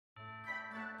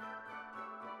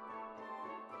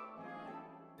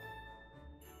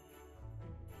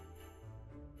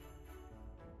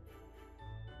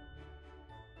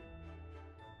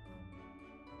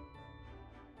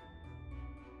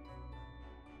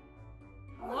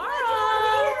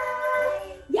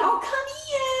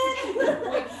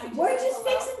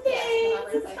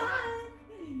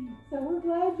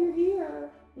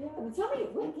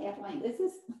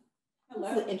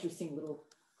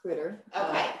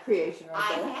creation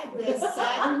right there. I had this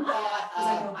sudden thought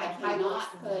of I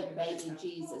cannot put baby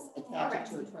Jesus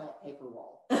attached to a toilet paper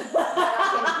roll. But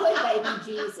I can put baby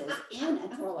Jesus in a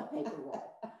toilet paper roll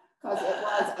because it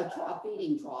was a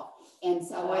feeding trough. And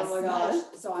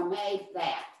so I made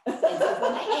that. And so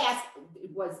when they asked,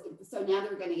 so now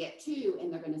they're going to get two,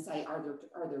 and they're going to say, are there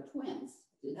twins?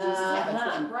 Did Jesus have a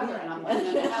twin brother? And I'm like, no,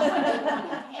 I didn't want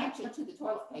to attach it to the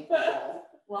toilet paper roll.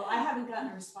 Well, I haven't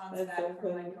gotten a response back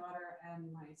from my daughter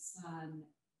and my son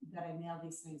that I mailed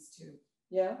these things to.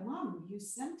 Yeah. Mom, you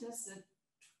sent us a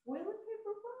toilet paper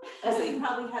roll? Because they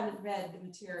probably haven't read the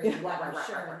material. Yeah, I'm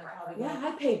sure. Yeah,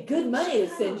 I paid good money to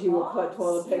send you a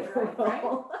toilet paper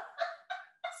roll.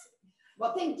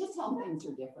 Well, just tell them things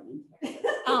are different in Texas.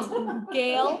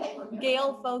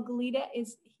 Gail Foglita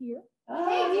is here.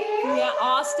 Oh, yeah. Yeah,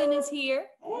 Austin is here.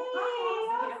 Hey,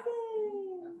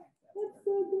 Austin. That's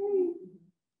so great.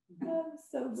 I'm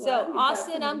so glad. So,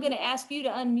 Austin, I'm going to ask you to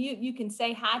unmute. You can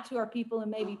say hi to our people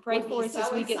and maybe pray for us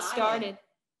as we get started.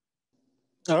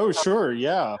 Oh, sure.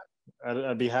 Yeah,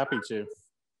 I'd be happy to.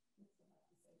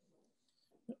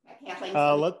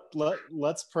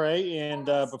 Let's pray. And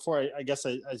before I guess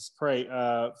I pray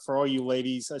for all you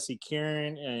ladies. I see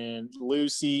Karen and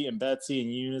Lucy and Betsy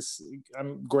and Eunice.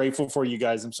 I'm grateful for you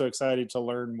guys. I'm so excited to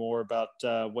learn more about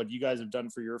what you guys have done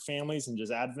for your families and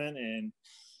just Advent. And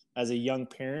as a young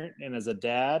parent and as a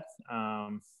dad,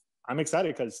 I'm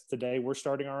excited because today we're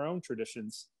starting our own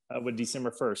traditions with December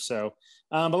 1st. So,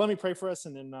 but let me pray for us,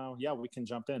 and then we can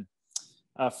jump in.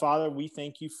 Father, we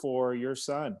thank you for your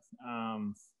son.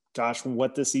 Gosh,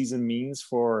 what this season means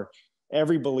for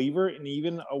every believer, and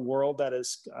even a world that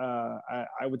is,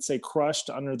 I would say, crushed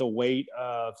under the weight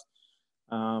of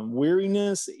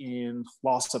weariness and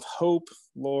loss of hope,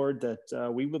 Lord,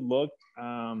 that we would look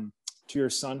to your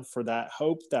son for that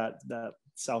hope, that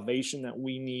salvation that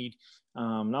we need,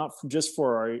 not just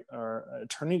for our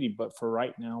eternity, but for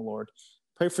right now, Lord.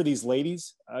 Pray for these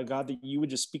ladies, God, that you would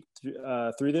just speak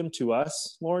through them to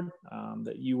us, Lord,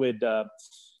 that you would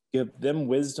give them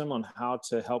wisdom on how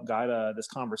to help guide this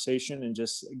conversation, and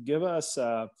just give us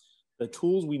the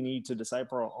tools we need to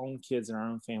disciple our own kids and our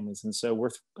own families. And so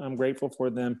I'm grateful for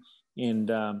them,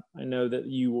 and I know that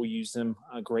you will use them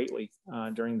greatly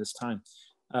during this time.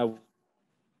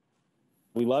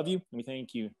 We love you, and we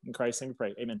thank you. In Christ's name we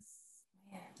pray. Amen.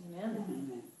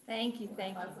 Amen. Thank you.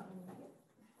 Thank you.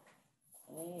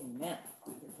 Amen.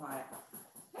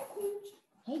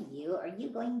 Hey, are you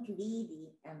going to be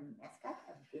the mascot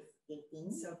of this big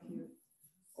thing? So cute.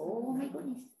 Oh my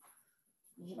goodness.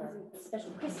 You have a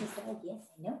special Christmas dog, yes,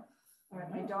 I know. All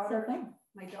right,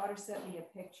 my daughter sent me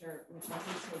a picture, which I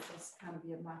think will just kind of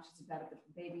be obnoxious about it, but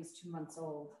the baby's 2 months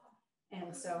old.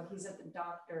 And so he's at the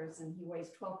doctor's and he weighs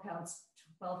 12 ounces.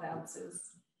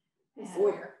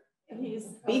 And he's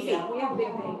beefy. We have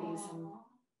big babies.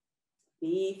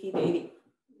 Beefy baby.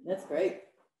 That's great.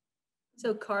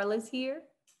 So Carla's here.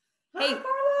 Hi, Hey,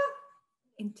 Carla.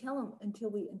 and tell them until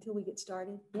we get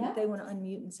started. Yeah. If they want to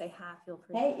unmute and say hi, feel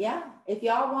free. Hey, yeah. If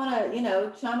y'all want to,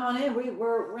 chime on in,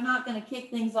 we're not going to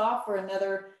kick things off for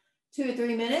another 2 or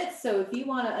 3 minutes. So if you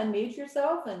want to unmute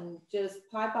yourself and just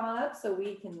pipe on up so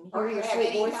we can hear your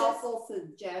sweet voices. Helpful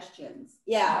suggestions.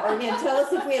 Yeah, or tell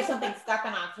us if we have something stuck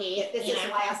on our head. This is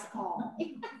last call.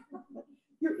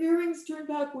 Your earrings turned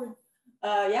backward.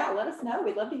 Yeah, let us know.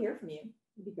 We'd love to hear from you.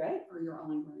 It'd be great. Or you're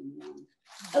only wearing one.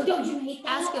 Oh, don't you hate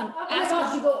that? Ask him. Ask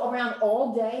him. You go around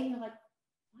all day and you're like,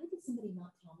 why did somebody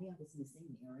not tell me I was missing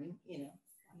an earring?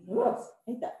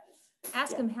 Hate that.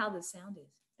 Ask him how the sound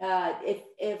is.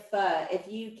 If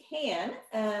you can,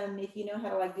 if you know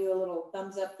how to do a little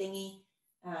thumbs up thingy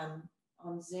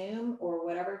on Zoom or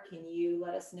whatever, can you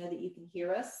let us know that you can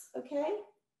hear us? Okay.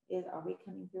 Are we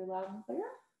coming through loud and clear?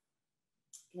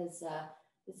 Because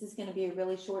this is going to be a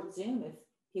really short Zoom if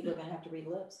people are going to have to read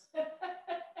lips.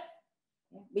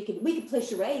 Yeah, we could play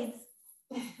charades.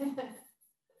 We could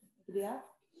do that.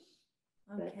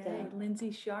 Okay, But,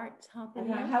 Lindsay Shart's hopping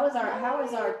in. how is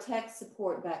our tech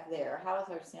support back there? How is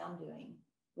our sound doing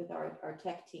with our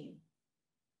tech team?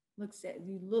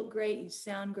 You look great. You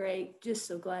sound great. Just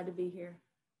so glad to be here.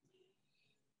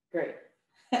 Great.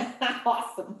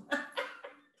 Awesome.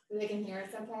 So they can hear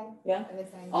us okay? Yeah. Are they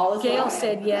saying All is Gail well.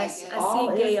 said yes. I All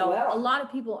see is Gail. well. A lot of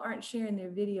people aren't sharing their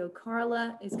video.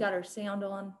 Carla has got her sound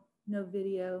on, no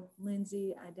video.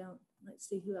 Lindsay, I don't. Let's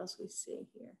see who else we see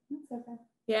here. That's okay.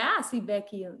 Yeah, I see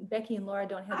Becky and Laura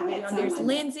don't have the video on. There's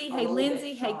Lindsay. Hey,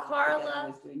 Lindsay. Hey, Carla. I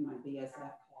was doing my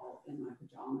BSF call in my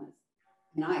pajamas,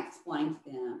 and I explained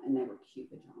to them, and they were cute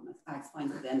pajamas. I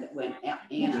explained to them that when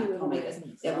Anna told me this,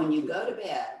 that when you go to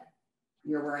bed,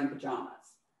 you're wearing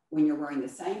pajamas. when you're wearing the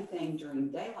same thing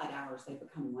during daylight hours, they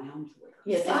become loungewear.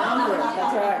 Yes, loungewear,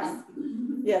 that's right.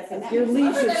 Yes, And it's that your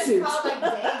makes leisure sense. suit. Called like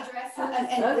day dresses.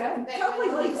 Okay. Totally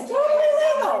legal. It's totally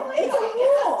legal. It's a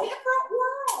rule. different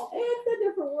world. It's a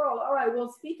different world. All right.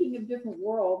 Well, speaking of different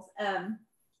worlds,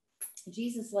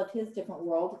 Jesus left his different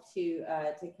world to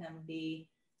come be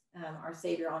our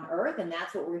Savior on earth, and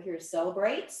that's what we're here to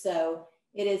celebrate. So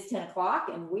it is 10 o'clock,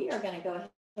 and we are going to go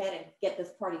ahead and get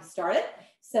this party started.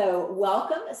 So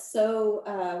welcome.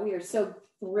 So we are so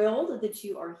thrilled that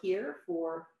you are here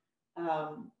for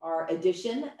our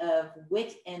edition of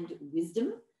Wit and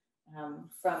Wisdom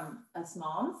from us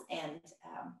moms, and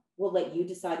we'll let you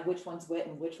decide which one's wit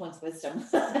and which one's wisdom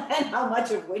and how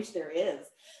much of which there is.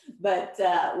 But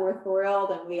we're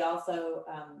thrilled, and we also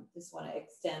just want to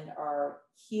extend our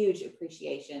huge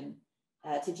appreciation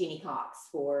to Jeannie Cox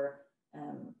for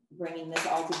bringing this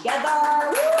all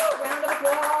together. Woo! Round of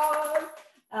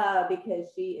applause, because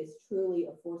she is truly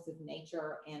a force of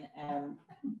nature, and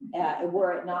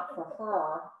were it not for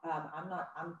her,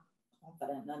 I'm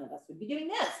confident none of us would be doing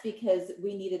this, because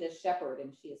we needed a shepherd,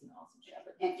 and she is an awesome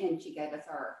shepherd. And she gave us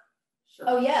our shirt.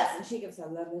 Oh yes, and she gives us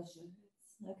lovely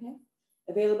shirts. Okay,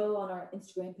 available on our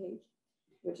Instagram page,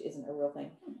 which isn't a real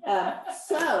thing.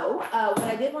 So what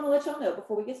I did want to let y'all know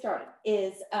before we get started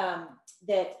is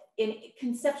that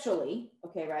conceptually,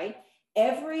 okay, right?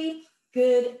 Every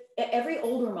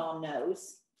older mom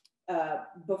knows,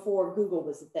 before Google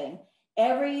was a thing,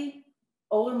 every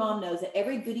older mom knows that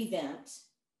every good event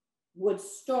would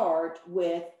start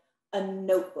with a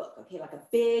notebook, okay, like a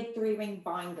big 3-ring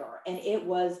binder, and it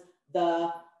was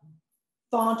the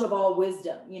font of all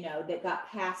wisdom, you know, that got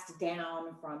passed down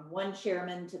from one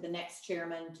chairman to the next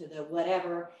chairman to the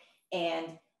whatever, and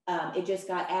it just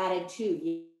got added to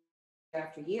year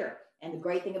after year. And the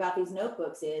great thing about these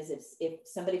notebooks is if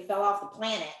somebody fell off the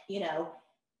planet, you know,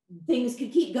 things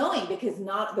could keep going, because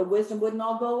the wisdom wouldn't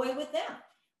all go away with them.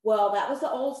 Well, that was the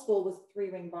old school, was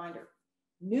 3-ring binder.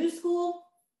 New school,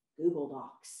 Google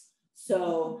Docs.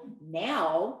 So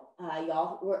now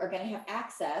y'all are going to have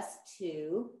access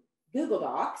to Google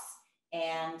Docs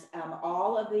and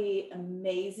all of the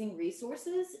amazing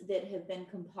resources that have been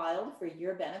compiled for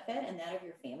your benefit and that of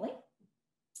your family.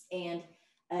 And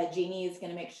Jeannie is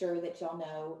going to make sure that y'all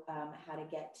know how to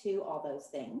get to all those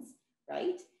things,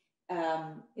 right?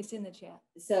 It's in the chat.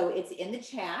 So it's in the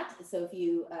chat. So if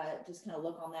you just kind of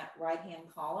look on that right-hand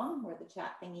column where the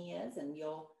chat thingy is, and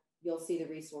you'll see the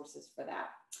resources for that.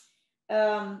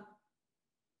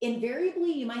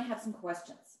 Invariably, you might have some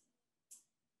questions.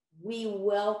 We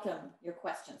welcome your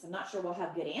questions. I'm not sure we'll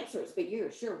have good answers, but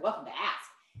you're sure welcome to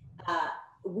ask.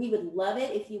 We would love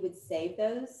it if you would save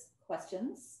those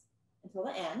questions until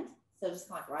the end. So just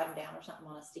kind of like write them down or something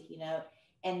on a sticky note.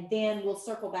 And then we'll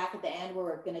circle back at the end where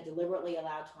we're going to deliberately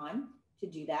allow time to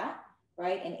do that,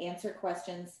 right? And answer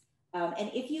questions.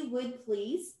 And if you would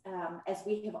please, as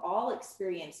we have all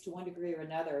experienced to one degree or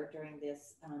another during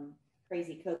this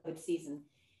crazy COVID season,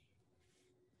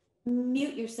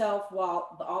 mute yourself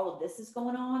while all of this is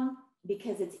going on,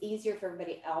 because it's easier for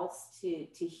everybody else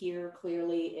to hear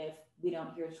clearly if we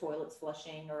don't hear toilets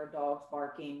flushing or dogs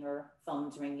barking or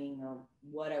phones ringing or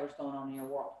whatever's going on in your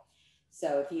world.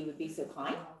 So if you would be so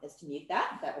kind as to mute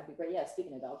that would be great. Yeah,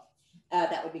 speaking of dogs,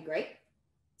 that would be great.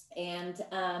 And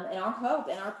our hope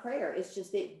and our prayer is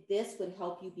just that this would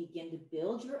help you begin to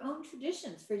build your own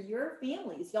traditions for your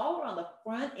families. Y'all are on the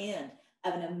front end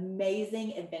of an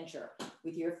amazing adventure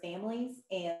with your families,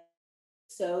 and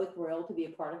so thrilled to be a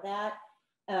part of that.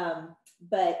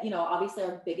 But, you know, obviously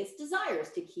our biggest desire is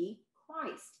to keep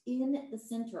Christ in the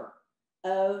center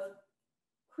of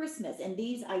Christmas. And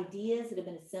these ideas that have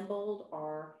been assembled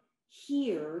are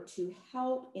here to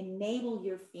help enable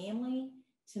your family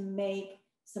to make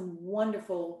some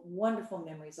wonderful, wonderful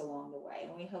memories along the way.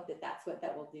 And we hope that that's what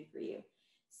that will do for you.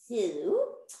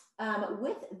 So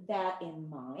with that in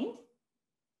mind,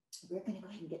 we're going to go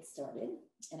ahead and get started.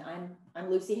 And I'm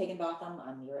Lucy Hagenbotham.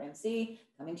 I'm your MC,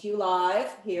 coming to you live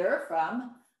here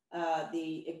from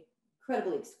the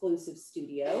incredibly exclusive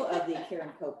studio of the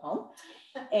Karen Cope home.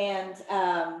 And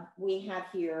we have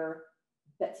here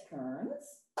Betsy Kearns,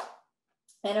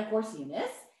 and of course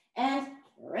Eunice, and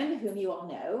Karen, whom you all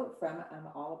know from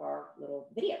all of our little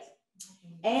videos.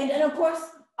 And of course,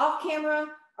 off camera,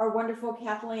 our wonderful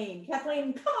Kathleen.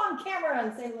 Kathleen, come on camera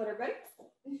and say hello to everybody.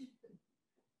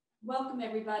 Welcome,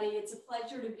 everybody. It's a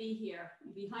pleasure to be here,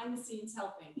 behind the scenes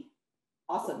helping.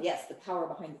 Awesome. Yes, the power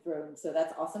behind the throne. So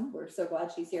that's awesome. We're so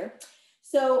glad she's here.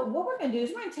 So what we're going to do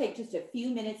is we're going to take just a few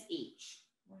minutes each.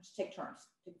 We're going to take turns,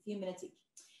 take a few minutes each.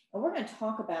 And we're going to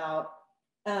talk about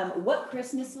what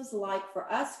Christmas was like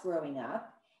for us growing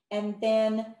up, and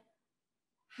then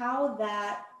how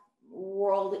that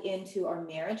rolled into our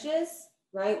marriages,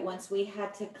 right? Once we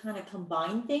had to kind of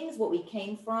combine things, what we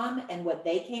came from and what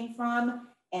they came from,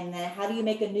 and then how do you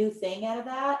make a new thing out of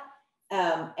that,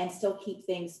 and still keep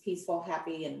things peaceful,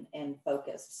 happy, and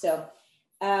focused. So,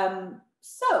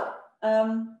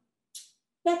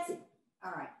 Betsy,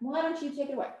 All right. why don't you take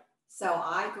it away? So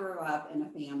I grew up in a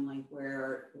family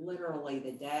where literally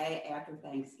the day after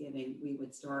Thanksgiving, we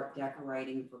would start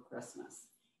decorating for Christmas.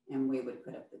 And we would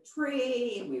put up the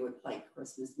tree and we would play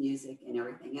Christmas music and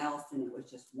everything else. And it was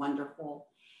just wonderful.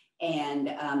 And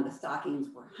the stockings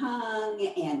were hung.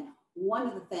 And one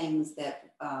of the things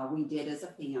that we did as a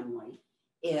family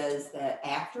is that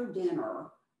after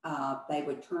dinner, they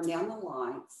would turn down the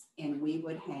lights and we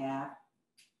would have,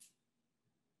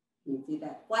 you see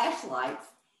that, flashlights,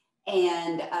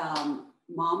 and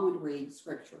Mom would read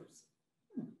scriptures.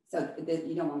 So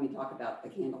you don't want me to talk about the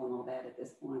candle and all that at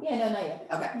this point? Yeah, no, not yet.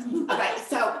 Okay. Okay.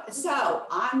 So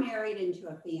I married into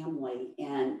a family,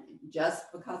 and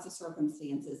just because of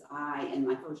circumstances, in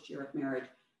my first year of marriage,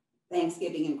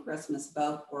 Thanksgiving and Christmas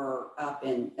both were up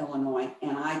in Illinois,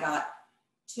 and I got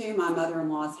to my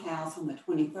mother-in-law's house on the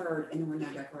 23rd, and there were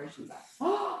no decorations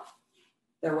up.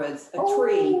 There was a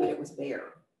tree, but it was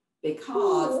bare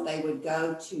because they would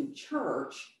go to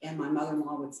church, and my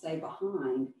mother-in-law would stay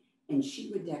behind, and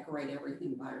she would decorate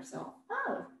everything by herself.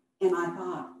 Oh. And I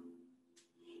thought,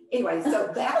 anyway, so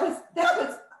that was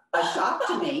a shock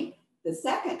to me. The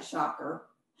second shocker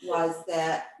was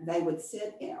that they would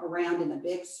sit around in a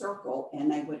big circle and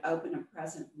they would open a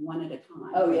present one at a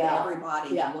time. Oh, with yeah.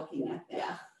 everybody Yeah. looking at them.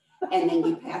 Yeah. And then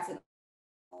you pass it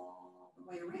all the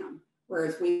way around.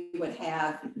 Whereas we would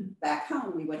have, back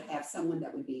home, we would have someone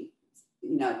that would be,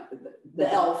 you know,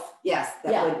 The elf. Yes,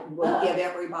 that Yeah. would give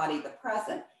everybody the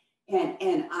present.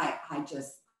 And I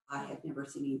had never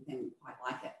seen anything quite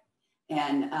like it.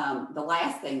 And the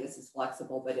last thing, this is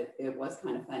flexible, but it was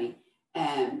kind of funny,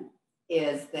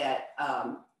 is that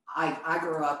I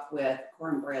grew up with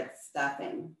cornbread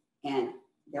stuffing, and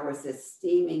there was this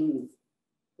steaming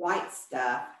white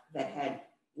stuff that had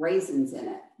raisins in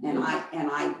it, and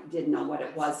I didn't know what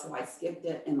it was, so I skipped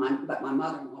it. But my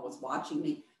mother-in-law was watching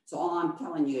me. So all I'm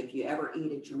telling you, if you ever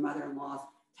eat at your mother-in-law's,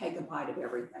 take a bite of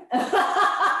everything.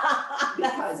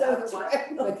 Because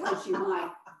because you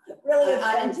might Really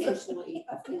unintentionally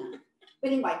offend.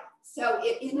 But anyway, so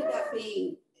it ended up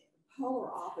being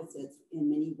polar opposites in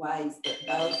many ways, but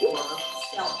both were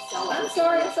I'm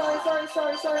sorry.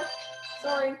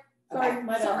 Okay,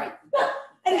 my bad. sorry.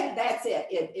 That's it.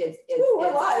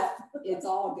 It's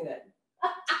all good.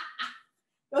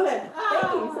 Go ahead.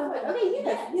 Thank you so much. Okay, you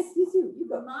guys, yes, you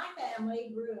go. My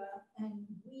family grew up and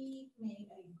we made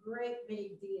a great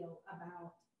big deal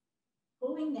about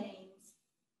pulling names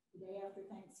the day after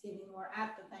Thanksgiving or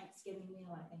at the Thanksgiving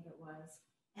meal, I think it was.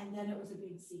 And then it was a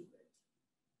big secret.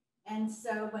 And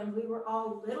so when we were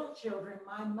all little children,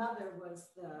 my mother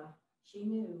she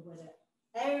knew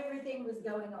everything was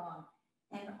going on.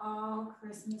 And all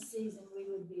Christmas season, we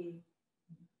would be,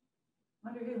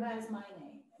 wonder who has my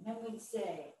name. And then we'd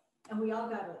say, and we all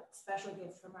got a special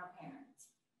gift from our parents.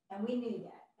 And we knew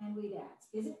that. And we'd ask,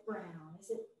 is it brown? Is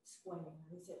it square?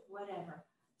 Is it whatever?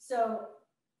 So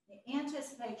the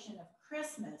anticipation of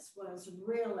Christmas was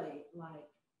really like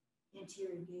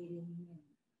interrogating and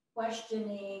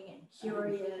questioning and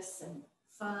curious and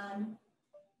fun.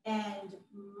 And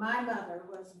my mother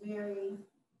was very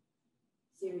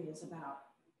serious about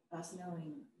us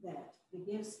knowing that the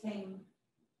gifts came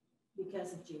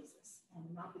because of Jesus and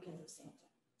not because of Santa.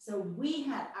 So we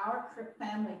had our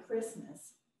family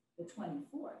Christmas the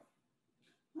 24th.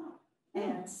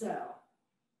 And so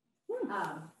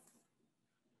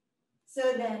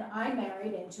then I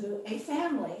married into a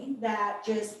family that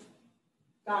just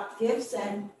got gifts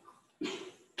and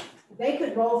they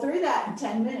could roll through that in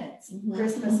 10 minutes,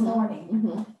 Christmas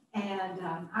morning. And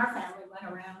our family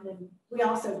went around and we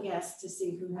also guessed to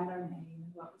see who had our name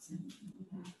and what was in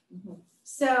it.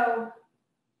 So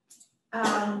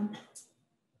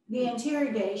the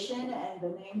interrogation and the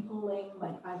name pulling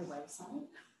went by the wayside.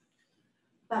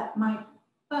 But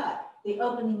the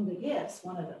opening the gifts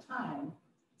one at a time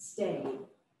stayed.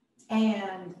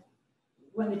 And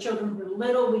when the children were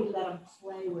little, we'd let them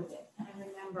play with it. And I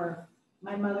remember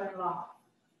my mother-in-law,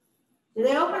 did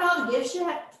they open all the gifts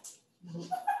yet?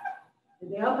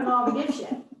 Did they open all the gifts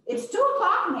yet? It's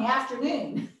 2:00 in the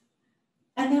afternoon.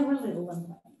 And they were little and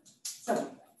playing.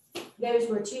 So those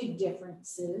were two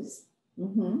differences.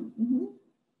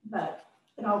 But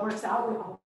it all works out. We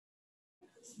all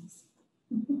Christmas.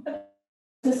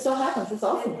 This still happens. It's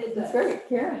awesome. It's great.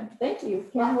 Karen, thank you.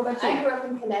 Karen, what about I you? grew up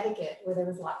in Connecticut where there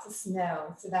was lots of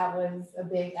snow, so that was a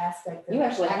big aspect. Of You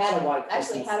actually had a white Christmas.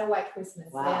 Actually had a white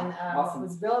Christmas, Wow, and awesome. it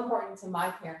was real important to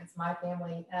my parents. My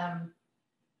family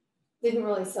didn't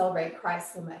really celebrate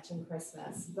Christ so much in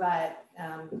Christmas, but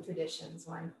traditions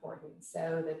were important.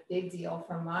 So the big deal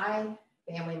for my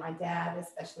family, my dad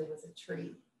especially, was a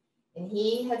tree, and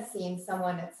he had seen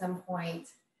someone at some point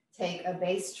take a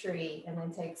base tree and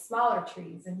then take smaller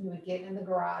trees, and he would get in the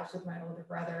garage with my older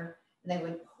brother, and they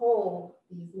would pull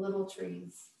these little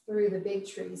trees through the big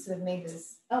tree. So it made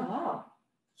this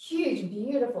huge,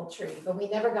 beautiful tree, but we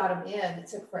never got them in. It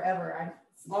took forever.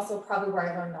 It's also probably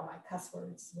where I learned all my cuss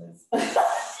words, was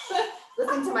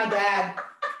listening to my dad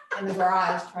in the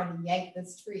garage trying to yank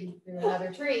this tree through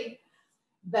another tree.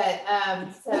 But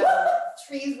so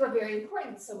trees were very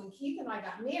important. So when Keith and I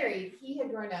got married, he had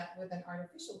grown up with an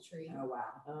artificial tree. Oh,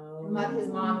 wow. His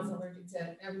mom was allergic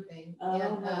to everything. Oh,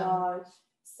 and, my gosh.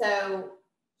 So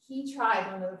he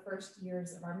tried one of the first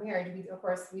years of our marriage. Of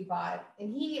course, we bought,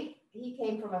 and he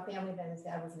came from a family that his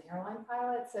dad was an airline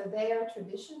pilot. So their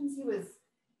traditions, he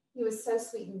was so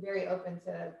sweet and very open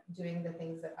to doing the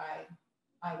things that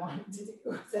I wanted to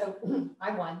do. So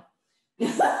I won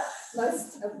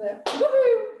most of the,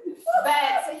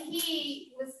 but so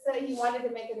he wanted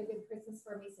to make it a good Christmas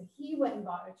for me. So he went and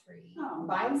bought a tree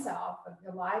by himself,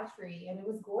 a live tree, and it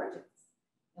was gorgeous.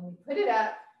 And we put it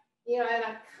up, and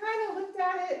I kind of looked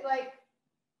at it like,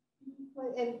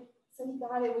 and so he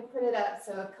got it, we put it up.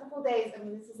 So a couple days,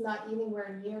 this is not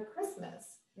anywhere near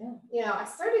Christmas. Yeah. I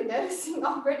started noticing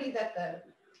already that the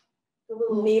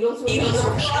little needles were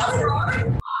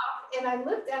and I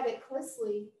looked at it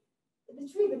closely. The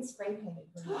tree had been spray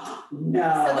painted green.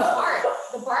 No. So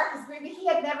the bark was green, but he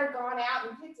had never gone out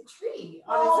and picked a tree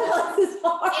on his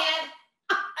own. And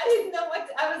I didn't know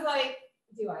I was like,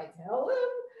 do I tell him?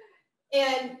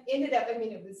 And ended up,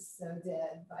 it was so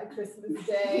dead by Christmas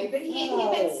Day, but he'd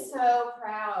been so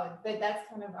proud. But that's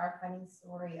kind of our funny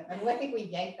story. I think we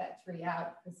yanked that tree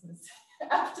out Christmas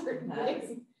after.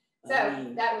 So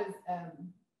that was a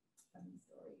funny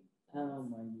story. Oh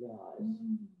my gosh.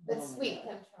 But sweet,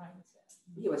 him trying to.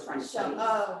 He was trying to show. Very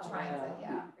hard.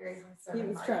 He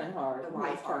was trying hard. The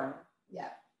right part.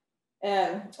 Yeah.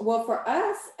 Well, for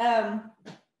us,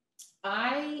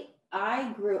 I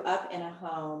grew up in a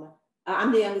home.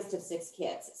 I'm the youngest of 6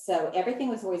 kids, so everything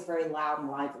was always very loud and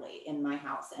lively in my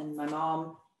house. And my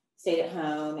mom stayed at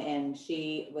home, and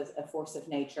she was a force of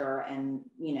nature, and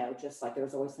just like there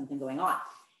was always something going on.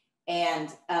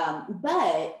 And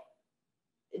but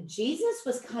Jesus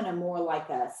was kind of more like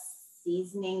a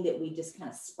seasoning that we just kind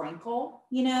of sprinkle,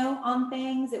 on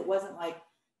things. It wasn't like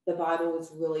the Bible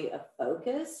was really a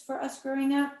focus for us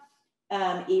growing up.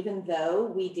 Even though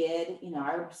we did,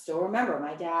 I still remember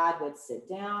my dad would sit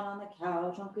down on the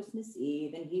couch on Christmas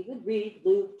Eve and he would read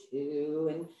Luke 2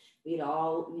 and we'd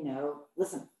all,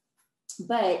 listen.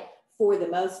 But for the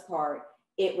most part,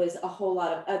 it was a whole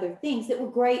lot of other things that were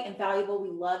great and valuable.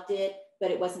 We loved it, but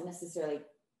it wasn't necessarily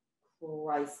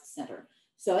Christ-centered.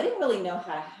 So I didn't really know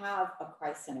how to have a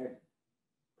Christ-centered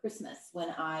Christmas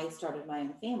when I started my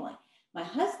own family. My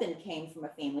husband came from a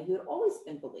family who had always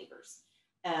been believers.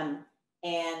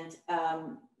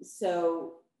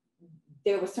 So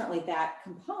there was certainly that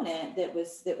component that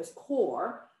was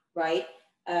core, right?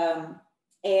 And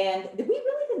we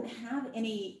really didn't have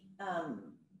any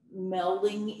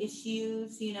melding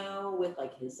issues, with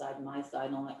like his side and my side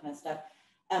and all that kind of stuff.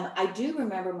 I do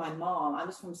remember my mom. I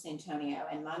was from San Antonio,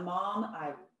 and my mom,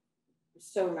 I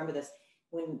still remember this.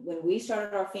 When we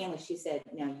started our family, she said,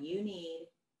 "Now you need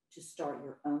to start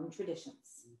your own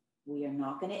traditions. We are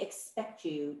not going to expect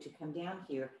you to come down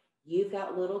here. You've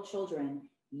got little children.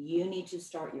 You need to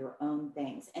start your own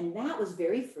things." And that was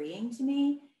very freeing to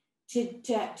me to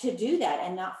do that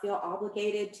and not feel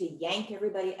obligated to yank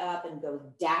everybody up and go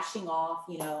dashing off,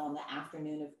 on the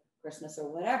afternoon of Christmas or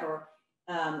whatever.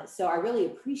 So I really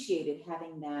appreciated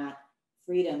having that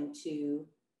freedom to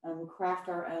craft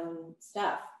our own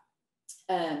stuff.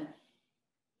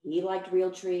 He liked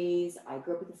real trees. I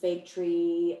grew up with a fake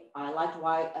tree. I liked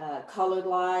colored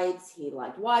lights. He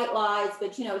liked white lights,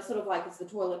 but it's sort of like, it's the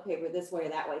toilet paper this way or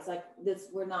that way. It's like this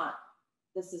is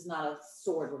not a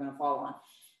sword we're going to fall on.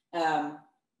 And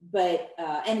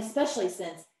especially since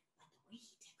the way he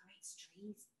decorates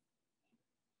trees.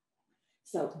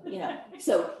 So,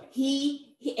 so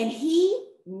he he's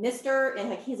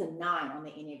a 9 on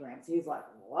the Enneagram. So he's like,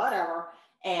 whatever.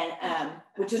 And,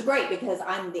 which is great because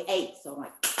I'm the 8. So I'm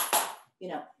like,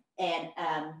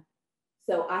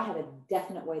 so I have a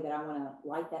definite way that I want to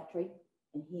light that tree.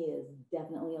 And he is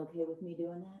definitely okay with me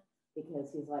doing that.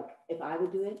 because he's like, if I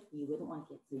would do it, you wouldn't like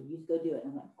it. So you go do it.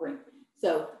 And I'm like, great.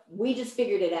 So we just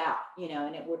figured it out, you know,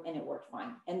 and it worked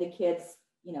fine. And the kids,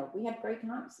 you know, we had great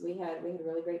times. We had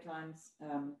really great times.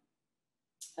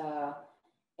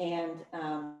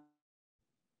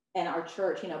 And our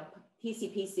church, you know,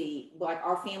 PCPC, like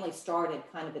our family started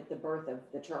kind of at the birth of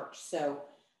the church. So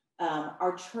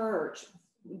our church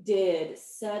did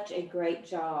such a great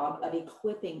job of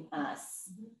equipping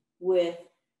us with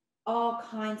all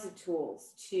kinds of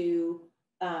tools to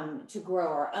grow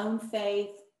our own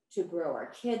faith, to grow our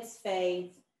kids'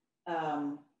 faith.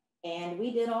 And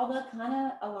we did a lot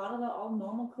of the all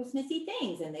normal Christmassy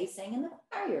things, and they sang in the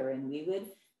choir, and we would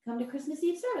come to Christmas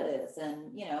Eve service,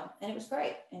 and, you know, and it was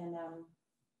great. And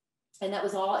that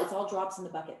was all, it's all drops in the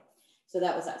bucket. So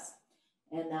that was us.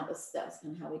 And that was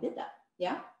kind of how we did that.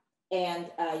 Yeah.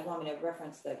 And you want me to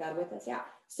reference the God with Us? Yeah.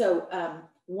 So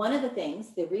one of the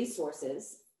things, the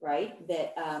resources, right,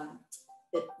 that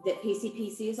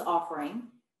PCPC is offering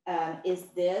is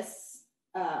this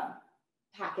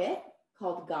packet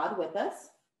called God with Us.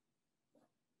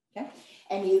 Okay.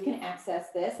 And you can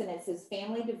access this, and it says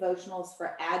Family Devotionals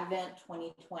for Advent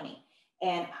 2020.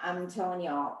 And I'm telling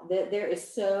y'all that there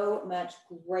is so much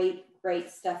great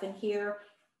stuff in here.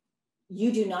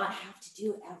 You do not have to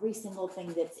do every single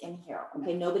thing that's in here.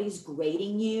 Okay. Nobody's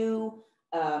grading you.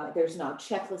 There's no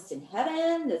checklist in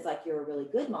heaven. It's like, you're a really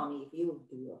good mommy if you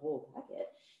do a whole packet,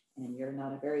 and you're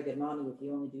not a very good mommy if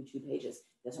you only do 2 pages.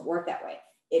 It doesn't work that way.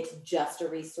 It's just a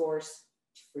resource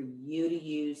for you to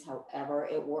use however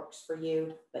it works for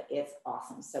you, but it's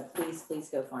awesome. So please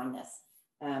go find this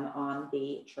on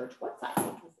the church website,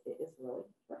 because it is really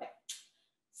great.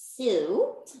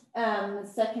 So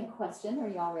second question, are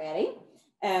y'all ready?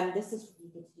 This is, you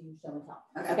get to do show and tell.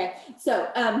 Okay. So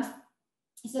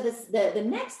the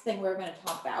next thing we're going to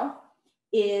talk about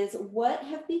is what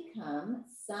have become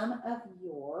some of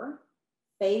your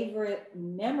favorite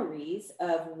memories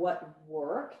of what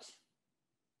worked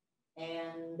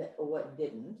and what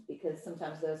didn't, because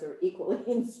sometimes those are equally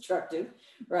instructive,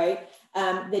 right?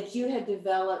 That you had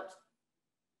developed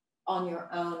on your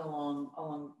own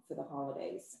along for the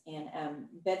holidays. And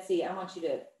Betsy, I want you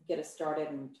to get us started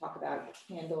and talk about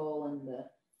your candle and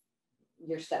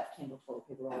your stuff, candle, toilet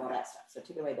paper roll, all that stuff. So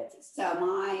take it away, Betsy. So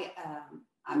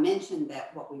I mentioned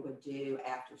that what we would do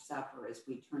after supper is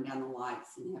we'd turn down the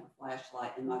lights and have a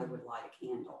flashlight, and Mother would light a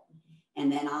candle.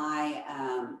 And then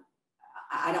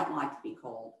I don't like to be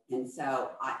cold. And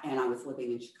so I was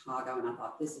living in Chicago, and I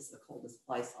thought, this is the coldest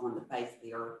place on the face of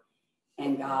the earth.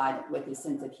 And God, with his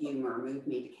sense of humor, moved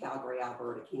me to Calgary,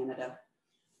 Alberta, Canada.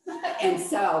 And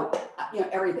so, you know,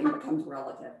 everything becomes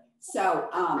relative. So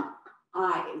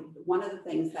one of the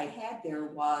things they had there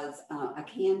was a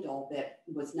candle that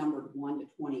was numbered 1 to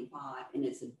 25, and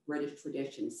it's a British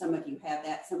tradition. Some of you have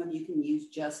that. Some of you can use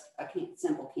just a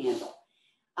simple candle.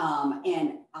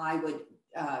 And I would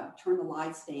turn the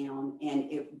lights down,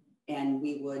 and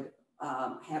we would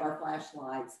have our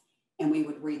flashlights, and we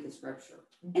would read the scripture.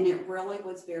 And it really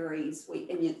was very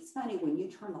sweet. And it's funny, when you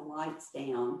turn the lights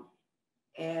down,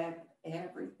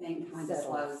 everything kind of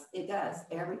slows. It does.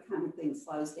 Every kind of thing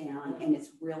slows down, and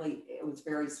it was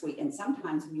very sweet. And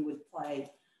sometimes we would play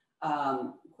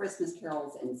Christmas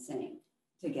carols and sing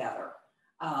together.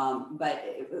 But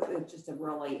it was just a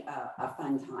really a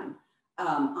fun time.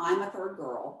 I'm a third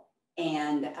girl,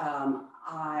 and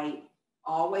I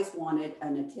always wanted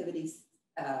a nativity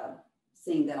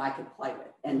scene that I could play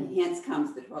with, and hence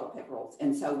comes the toilet paper rolls.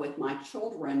 And so with my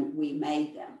children, we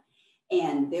made them.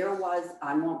 And there was,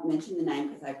 I won't mention the name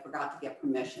because I forgot to get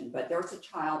permission, but there was a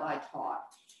child I taught,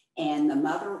 and the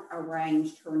mother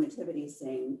arranged her nativity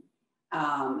scene.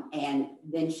 And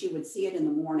then she would see it in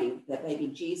the morning that baby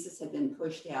Jesus had been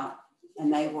pushed out,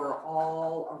 and they were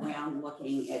all around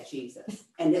looking at Jesus.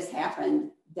 And this happened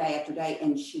day after day.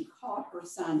 And she caught her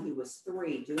son, who was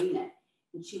 3, doing it.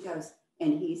 And she goes,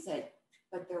 and he said,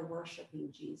 but they're worshiping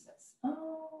Jesus.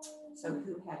 Oh. So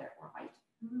who had it right?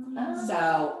 Oh.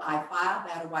 So I filed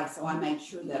that away. So I made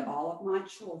sure that all of my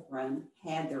children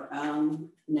had their own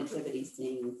nativity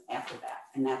scenes after that.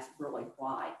 And that's really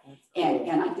why.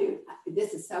 And I do,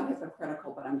 this is so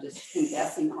hypocritical, but I'm just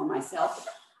confessing on myself.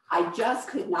 I just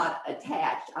could not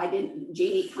attach.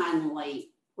 Jeannie kindly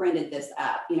printed this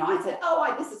up. You know, I said,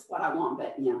 oh, this is what I want.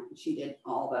 But, you know, she did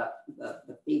all the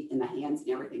feet and the hands and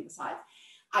everything besides.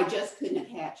 I just couldn't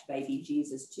attach baby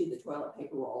Jesus to the toilet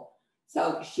paper roll.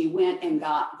 So she went and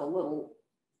got the little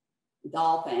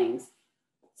doll things.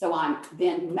 So I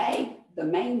then made the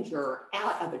manger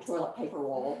out of a toilet paper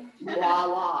roll.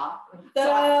 Voila. So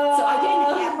I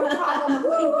didn't have a problem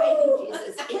putting baby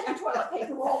Jesus in a toilet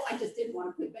paper roll. I just didn't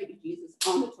want to put baby Jesus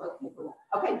on the toilet paper roll.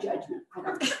 Okay, judge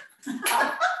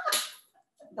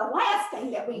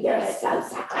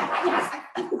so sad.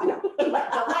 Anyway,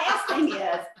 the last thing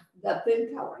is the food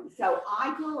coloring. So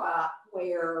I grew up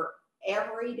where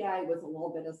every day was a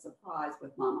little bit of surprise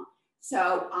with Mama.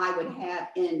 So I would have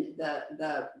in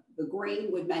the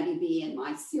green would maybe be in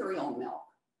my cereal milk,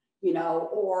 you know,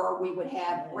 or we would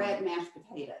have red mashed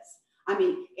potatoes. I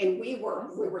mean, and we were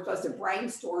supposed to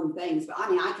brainstorm things, but I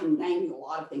mean, I can name you a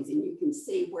lot of things, and you can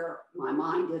see where my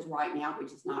mind is right now,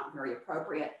 which is not very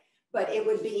appropriate. But it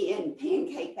would be in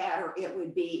pancake batter, it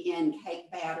would be in cake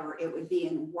batter, it would be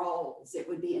in rolls, it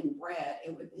would be in bread,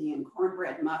 it would be in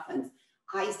cornbread muffins,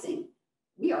 icing.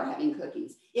 We are having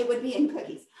cookies. It would be in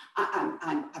cookies. I've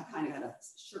kind of got a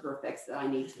sugar fix that I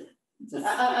need to.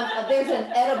 There's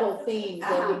an edible theme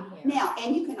going here. Now,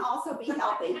 and you can also be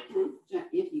healthy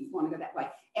if you want to go that way.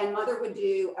 And Mother would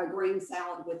do a green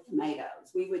salad with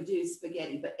tomatoes. We would do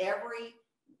spaghetti, but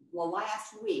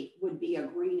last week would be a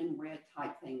green and red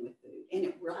type thing with food. And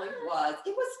it really was,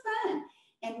 it was fun.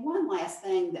 And one last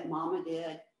thing that Mama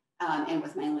did, and it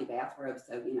was mainly bathrobes,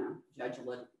 so, you know, judge a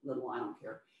little, I don't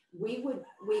care. We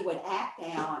would act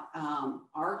out,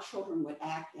 our children would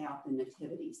act out the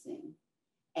nativity scene.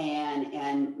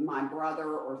 And my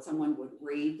brother or someone would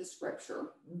read the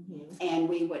scripture, and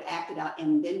we would act it out.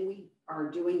 And then we are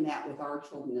doing that with our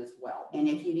children as well. And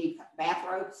if you need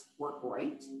bathrobes, work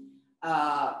great.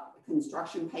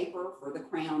 Construction paper for the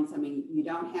crowns. I mean, you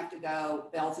don't have to go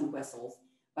bells and whistles,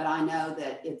 but I know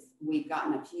that we've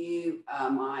gotten a few.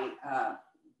 My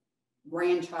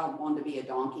grandchild wanted to be a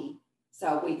donkey,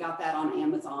 so we got that on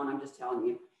Amazon. I'm just telling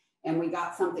you. And we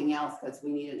got something else because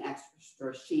we need an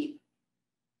extra sheep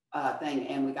thing,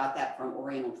 and we got that from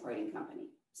Oriental Trading Company.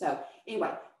 So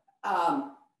anyway,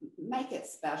 make it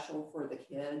special for the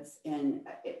kids, and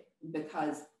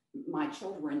because my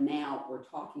children now were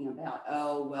talking about,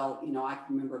 oh, well, you know, I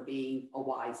can remember being a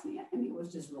wise man. I mean, it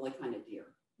was just really kind of dear.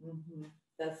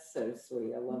 That's so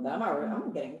sweet. I love that.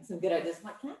 I'm getting some good ideas. I'm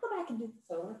like, can I go back and do this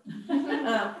over?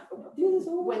 Do this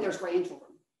over? When there's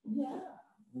grandchildren. Yeah.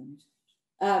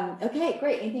 Okay,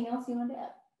 great. Anything else you want to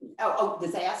add? Oh,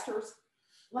 disasters.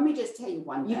 Let me just tell you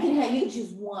one thing. You can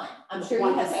choose one. I'm sure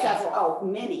you have several. Oh,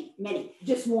 many.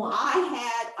 Just one.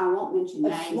 I won't mention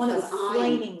names. One of the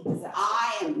flaming disasters.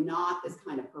 I am not this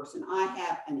kind of person. I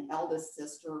have an eldest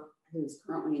sister who's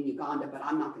currently in Uganda, but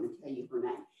I'm not going to tell you her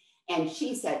name. And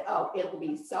she said, oh, it'll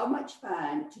be so much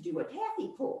fun to do a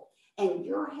taffy pull. And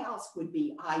your house would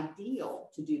be ideal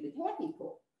to do the taffy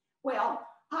pull. Well,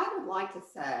 I would like to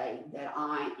say that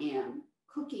I am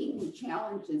cooking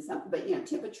challenge and something, but you know,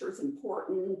 temperature is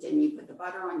important, and you put the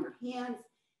butter on your hands.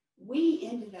 We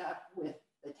ended up with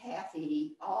the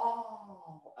taffy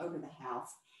all over the house.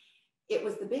 It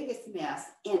was the biggest mess.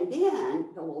 And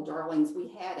then the little darlings, we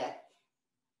had it.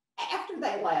 After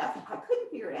they left, I couldn't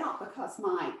figure it out because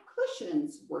my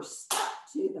cushions were stuck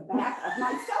to the back of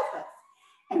my sofa.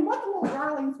 And what the little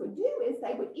darlings would do is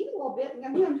they would eat a little bit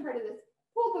and go and try to just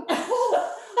pull the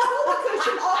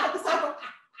cushion off of the sofa,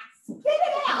 spit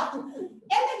it out, and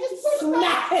then just push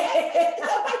back. So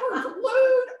they were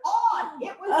glued on.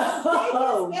 It was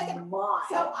the biggest mess.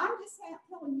 So I'm just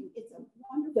telling you, it's a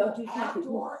wonderful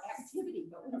outdoor activity.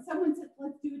 But when someone says,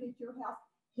 let's do it at your house,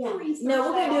 no,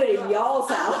 we're gonna do it at y'all's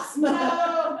house. No,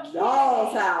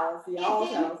 y'all's house.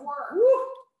 Y'all's house. Work.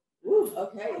 Woo.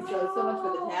 Okay, so much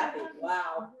for the taffy.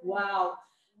 Wow.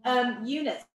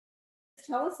 Eunice,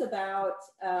 tell us about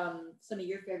some of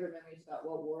your favorite memories about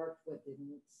what worked, what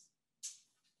didn't.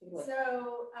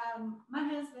 So my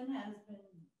husband has been,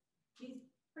 he's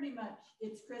pretty much,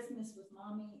 it's Christmas with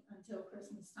mommy until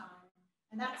Christmas time,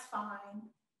 and that's fine.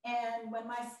 And when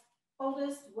my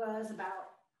oldest was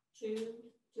about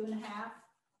 2.5,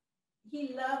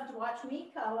 he loved to watch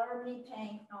me color, me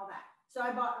paint, and all that. So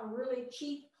I bought a really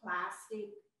cheap plastic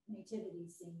nativity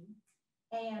scene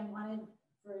and wanted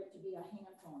for it to be a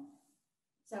hand-drawn.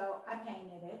 So I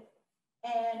painted it,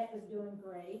 and it was doing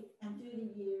great. And through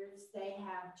the years, they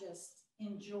have just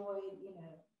enjoyed, you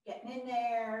know, getting in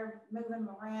there, moving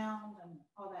around, and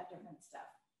all that different stuff.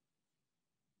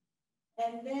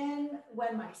 And then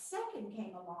when my second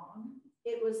came along,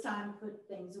 it was time to put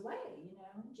things away, you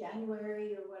know,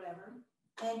 January or whatever.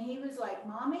 And he was like,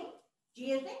 Mommy, do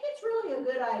you think it's really a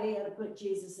good idea to put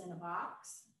Jesus in a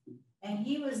box? And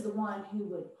he was the one who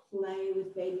would play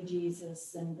with baby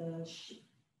Jesus and the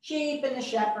sheep and the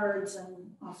shepherds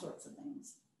and all sorts of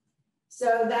things.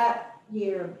 So that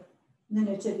year, the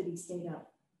nativity stayed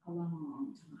up a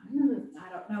long time. I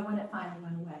don't know when it finally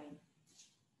went away.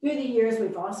 Through the years,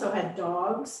 we've also had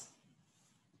dogs,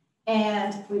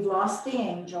 and we've lost the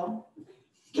angel.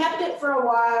 Kept it for a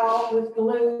while with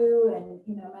glue and,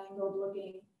 you know, mangled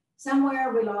looking.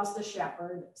 Somewhere we lost a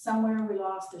shepherd. Somewhere we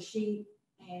lost a sheep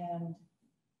and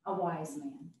a wise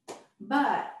man.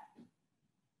 But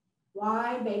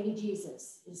why baby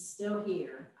Jesus is still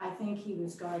here, I think he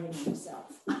was guarding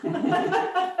himself.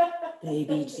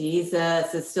 Baby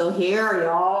Jesus is still here,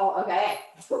 y'all. Okay.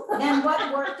 And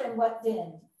what worked and what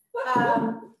didn't.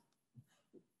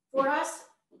 For us,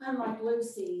 unlike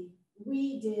Lucy,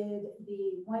 we did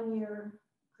the 1 year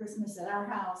Christmas at our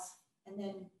house, and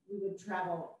then we would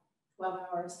travel 12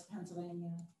 hours to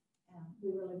Pennsylvania.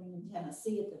 We were living in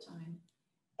Tennessee at the time.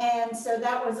 And so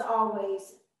that was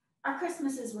always, our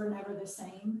Christmases were never the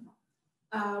same.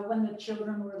 When the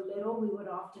children were little, we would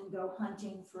often go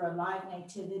hunting for a live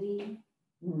nativity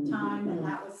time, and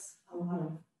that was a lot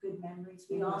of good memories.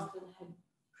 We often had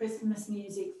Christmas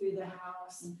music through the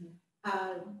house.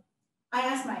 I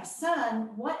asked my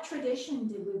son, what tradition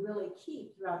did we really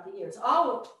keep throughout the years?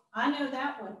 Oh, I know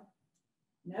that one.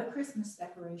 No Christmas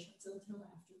decorations until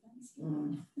after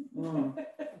Thanksgiving.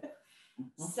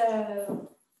 So,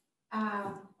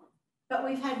 but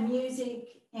we've had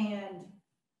music, and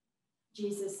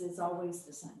Jesus is always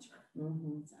the center.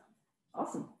 So.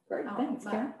 Awesome. Great. Thanks,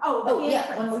 Karen.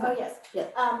 Yes. Yeah.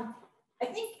 I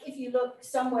think if you look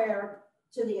somewhere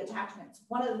to the attachments,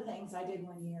 one of the things I did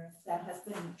 1 year that has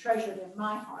been treasured in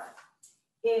my heart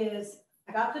is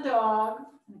I got the dog,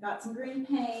 and I got some green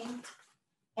paint,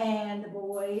 and the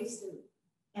boys,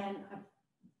 and I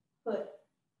put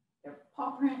their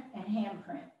paw print and hand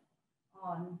print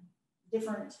on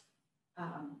different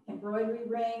embroidery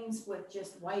rings with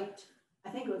just white, I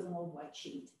think it was an old white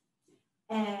sheet,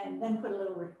 and then put a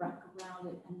little ribbon around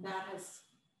it, and that is,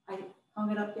 I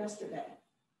hung it up yesterday.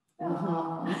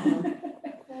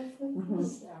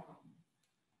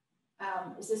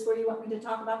 Is this where you want me to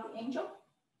talk about the angel?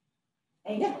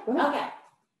 Yeah, go ahead. Okay.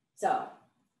 So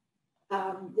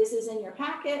this is in your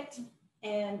packet,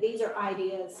 and these are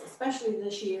ideas, especially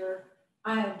this year.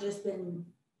 I have just been,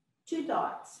 two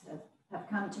thoughts have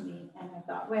come to me, and I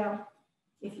thought, well,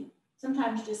 if you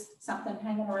sometimes just something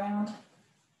hanging around.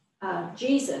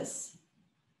 Jesus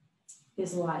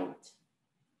is light,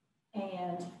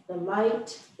 and the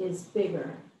light is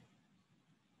bigger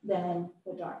than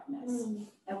the darkness.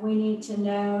 And we need to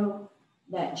know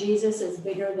that Jesus is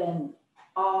bigger than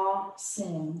all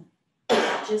sin,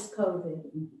 not just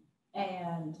COVID.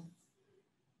 And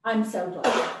I'm so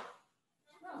glad.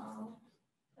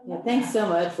 Yeah, thanks so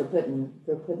much for putting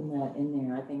that in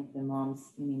there. I think the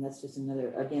moms, I mean, that's just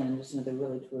another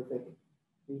really terrific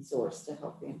resource to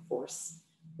help reinforce,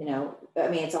 I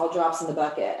mean, it's all drops in the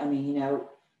bucket. I mean,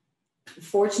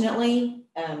 fortunately,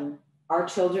 our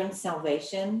children's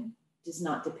salvation does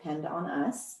not depend on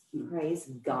us. Praise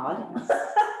God.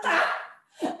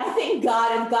 I think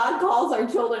God, if God calls our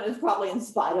children, it's probably in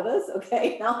spite of us,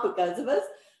 okay, not because of us,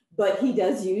 but he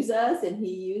does use us, and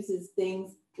he uses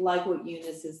things like what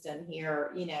Eunice has done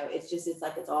here.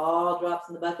 It's all drops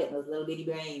in the bucket, and those little bitty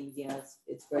brains,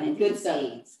 it's very good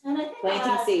seeds. And I think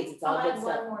planting seeds, it's all I'll good add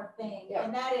stuff. one more thing, Yeah.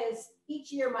 and that is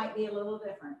each year might be a little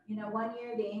different. 1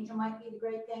 year the angel might be the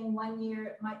great thing. 1 year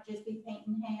it might just be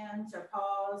painting hands or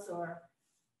paws, or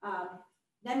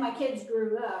then my kids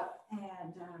grew up,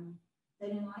 and they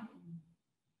didn't like it.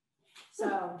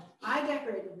 So I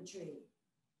decorated the tree,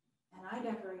 and I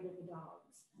decorated the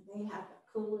dogs, and they had the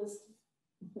coolest.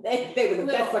 They were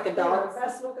the best looking dogs.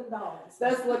 Best looking dogs.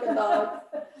 Best looking dogs.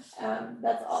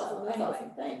 That's awesome. So, That's anyway.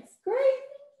 awesome. Thanks. Great.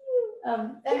 Thank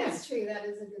you. That is true. That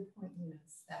is a good point,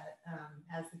 Eunice, that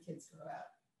as the kids grow up,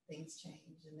 things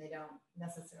change, and they don't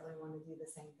necessarily want to do the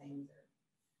same things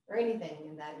or anything,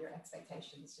 and that your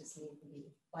expectations just need to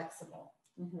be flexible.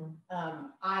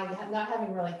 Not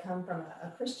having really come from a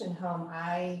Christian home,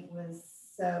 I was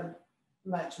so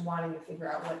much wanting to figure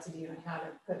out what to do and how to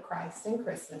put Christ in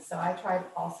Christmas. So I tried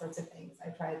all sorts of things.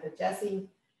 I tried the Jesse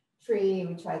tree,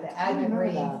 we tried the Advent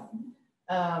wreath.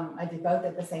 I did both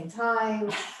at the same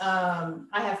time.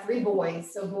 I have 3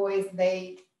 boys. So boys,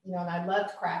 and I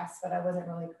loved crafts, but I wasn't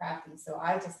really crafty. So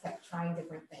I just kept trying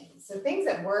different things. So things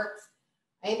that worked,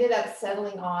 I ended up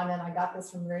settling on, and I got this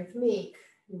from Ruth Meek,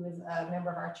 who is a member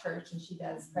of our church, and she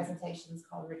does presentations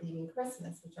called Redeeming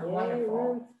Christmas, which are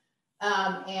wonderful.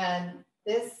 And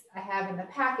this I have in the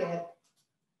packet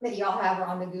that y'all have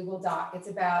on the Google Doc. It's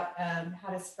about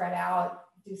how to spread out,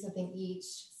 do something each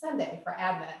Sunday for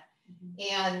Advent.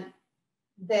 And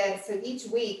so each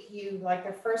week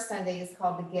the first Sunday is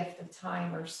called the gift of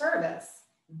time or service.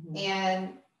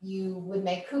 And you would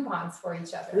make coupons for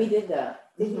each other. We did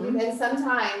that. And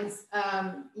sometimes,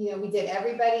 we did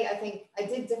everybody. I think I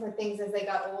did different things as they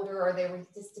got older, or they were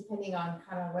just depending on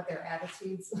kind of what their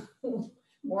attitudes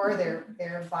or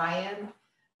their buy-in.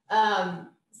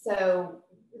 So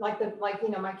like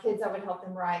my kids, I would help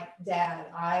them write, Dad,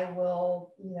 I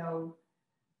will,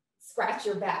 scratch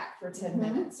your back for 10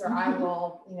 minutes, or I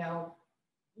will,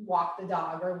 walk the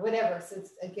dog or whatever. So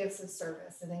it's a gifts of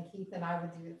service. And then Keith and I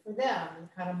would do it for them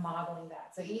and kind of modeling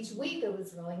that. So each week it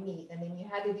was really neat. And then you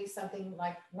had to do something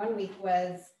like one week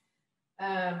was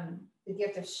the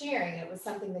gift of sharing. It was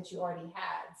something that you already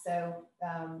had. So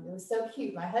it was so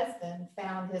cute. My husband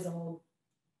found his old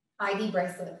ID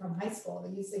bracelet from high school.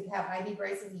 They used to have ID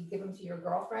bracelets, you give them to your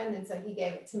girlfriend. And so he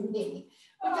gave it to me,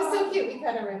 which is so cute. We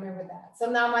kind of remember that. So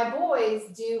now my boys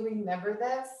do remember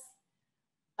this.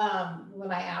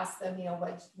 When I asked them,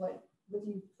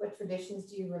 what traditions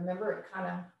do you remember? It kind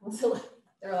of,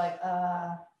 they're like,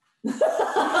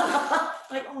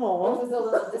 like, oh, it was a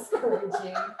little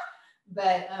discouraging,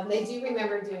 but they do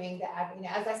remember doing that.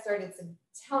 As I started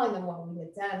telling them what we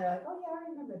had done, they're like, oh yeah,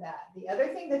 I remember that. The other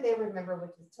thing that they remember,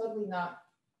 which is totally not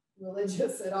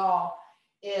religious at all,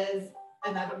 is,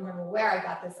 and I don't remember where I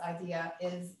got this idea,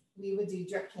 is we would do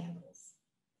drip candles.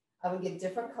 I would get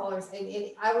different colors, and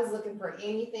I was looking for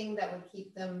anything that would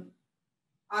keep them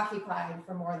occupied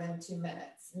for more than 2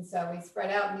 minutes. And so we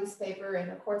spread out newspaper,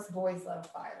 and of course, boys love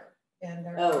fire. And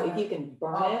they're if you can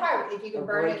burn it, if you can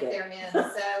burn it, they're in.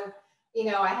 So,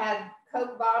 I had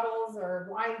Coke bottles or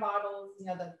wine bottles.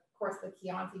 Of course, the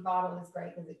Chianti bottle is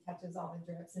great because it catches all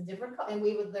the drips and different. And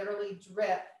we would literally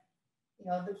drip.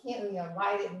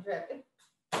 Light it and drip.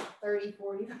 30,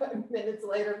 45 minutes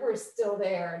later, we're still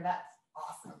there, and that's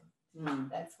awesome.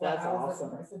 That's what I was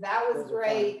looking for. So that was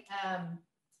great.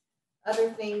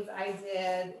 Other things I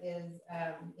did is,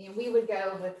 we would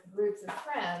go with groups of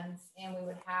friends, and we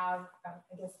would have,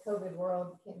 I guess COVID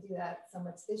world, can't do that so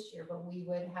much this year, but we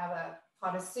would have a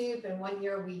pot of soup. And one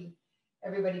year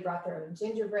everybody brought their own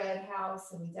gingerbread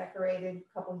house, and we decorated.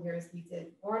 A couple of years we did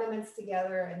ornaments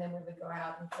together, and then we would go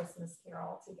out and Christmas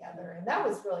carol together. And that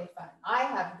was really fun. I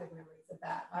have good memories of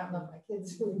that. I don't know if my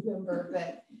kids remember,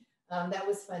 but that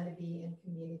was fun to be in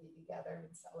community together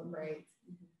and celebrate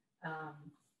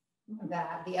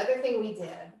that. The other thing we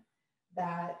did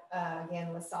that,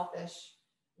 again, was selfish,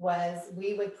 was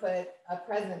we would put a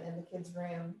present in the kids'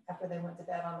 room after they went to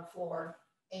bed on the floor,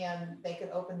 and they could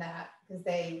open that because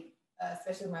they,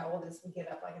 especially my oldest, would get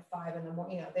up like at 5 in the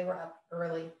morning. They were up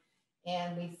early,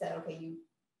 and we said, okay, you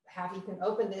can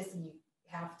open this, and you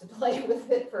have to play with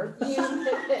it for a few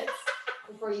minutes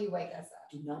before you wake us up.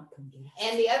 Do not come get us.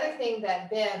 And the other thing that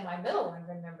Ben, my middle one,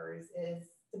 remembers is,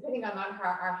 depending on how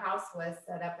our house was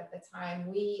set up at the time,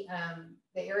 we,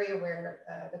 the area where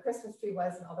the Christmas tree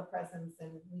was and all the presents,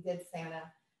 and we did Santa,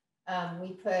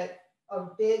 we put a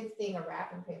big thing of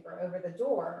wrapping paper over the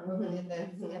door,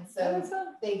 and so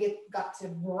they got to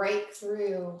break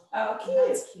through. Oh,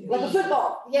 cute! Like a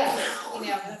football. Yeah,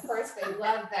 and of course they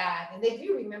love that, and they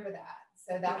do remember that.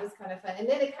 So that was kind of fun, and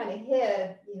then it kind of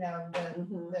hid, the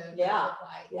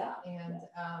light. Yeah, and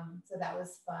so that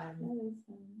was fun.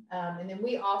 And then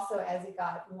we also, as it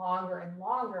got longer and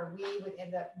longer, we would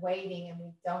end up waiting, and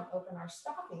we don't open our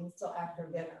stockings till after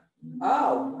dinner.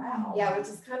 Oh, wow! Yeah, which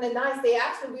is kind of nice.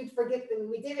 We'd forget that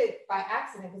we did it by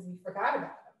accident because we forgot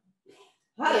about them.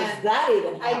 How does that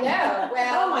even happen? I know.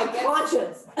 Well, oh my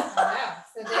conscience! I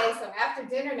know. So after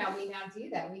dinner, we now do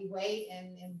that. We wait,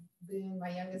 and Boone, my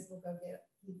youngest, will go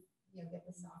get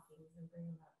the stockings and bring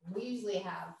them up. And we usually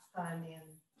have fun and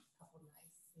a couple of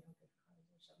nice, good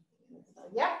cards or something. So,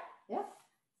 yeah.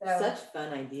 So, such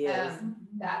fun ideas.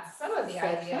 That's some of the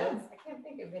ideas. I can't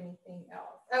think of anything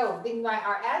else. Oh,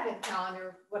 our advent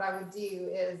calendar. What I would do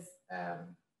is,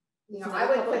 I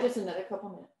would put just another couple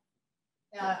minutes.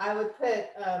 I would put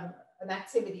an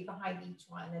activity behind each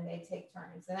one, and they take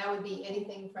turns, and that would be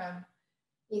anything from,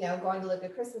 going to look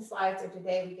at Christmas lights, or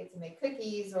today we get to make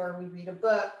cookies, or we read a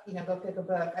book, go pick a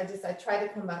book. I try to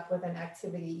come up with an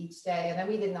activity each day, and then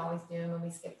we didn't always do them, and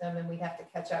we skipped them, and we'd have to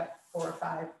catch up 4 or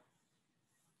 5.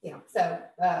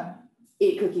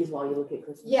 Eat cookies while you look at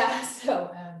Christmas. Yeah, so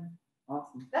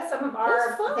awesome. That's some of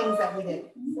our things that we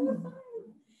did.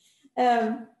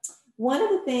 One of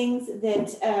the things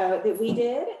that we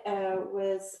did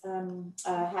was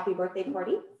a happy birthday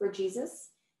party for Jesus.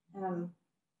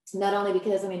 Not only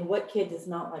because, what kid does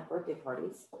not like birthday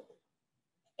parties?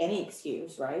 Any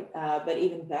excuse, right? But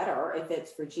even better if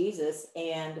it's for Jesus.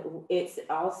 And it's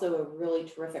also a really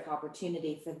terrific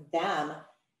opportunity for them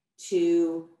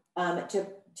to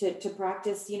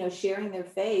practice, sharing their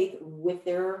faith with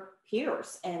their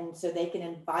peers. And so they can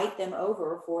invite them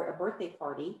over for a birthday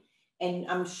party. And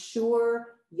I'm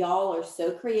sure y'all are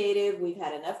so creative. We've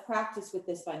had enough practice with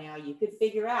this by now. You could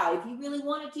figure out, if you really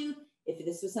wanted to, if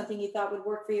this was something you thought would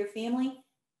work for your family,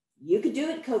 you could do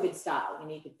it COVID style,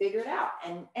 and you could figure it out.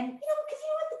 And because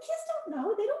the kids don't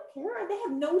know. They don't care. They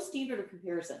have no standard of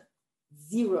comparison.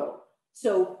 Zero.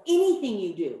 So anything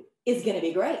you do is going to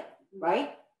be great,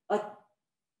 right? Like,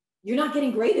 you're not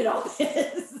getting graded on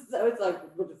this. So it's like,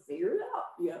 we'll just figure it out.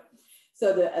 Yeah.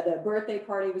 So the birthday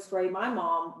party was great. My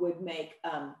mom would make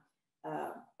a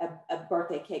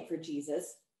birthday cake for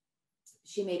Jesus.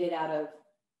 She made it out of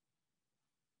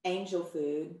angel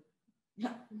food.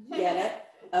 Get it?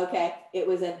 Okay. It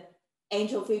was an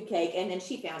angel food cake. And then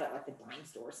she found it like the dime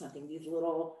store or something, these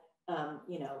little,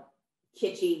 you know,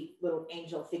 kitschy little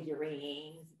angel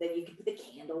figurines that you could put the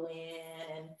candle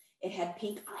in, and it had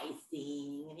pink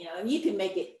icing, and, you know, and you can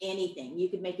make it anything. You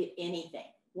could make it anything.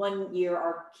 One year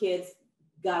our kids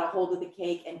got a hold of the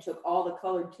cake and took all the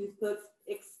colored toothpicks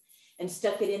and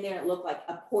stuck it in there. And it looked like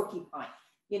a porcupine.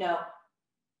 You know,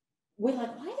 we're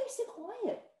like, why are they so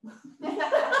quiet?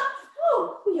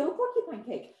 Oh, we have a porcupine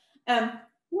cake.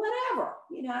 Whatever,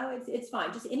 you know, it's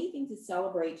fine. Just anything to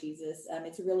celebrate Jesus.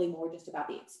 It's really more just about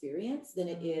the experience than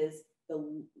it is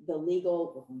the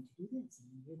legal, we're going to do this and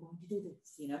you're going to do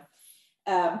this, you know.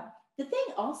 The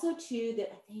thing also too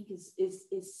that I think is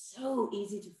so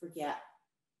easy to forget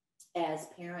as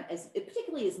parents,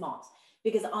 particularly as moms,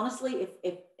 because honestly,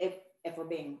 if we're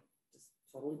being just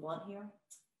totally blunt here,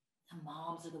 the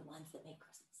moms are the ones that make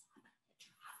Christmas happen at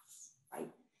your house,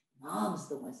 right? Moms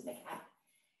are the ones that make it happen.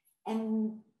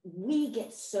 And we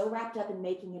get so wrapped up in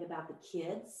making it about the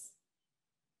kids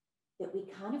that we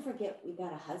kind of forget we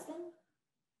got a husband,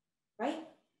 right?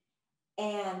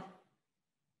 And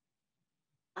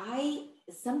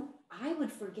I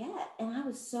would forget, and I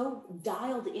was so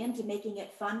dialed into making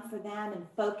it fun for them and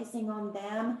focusing on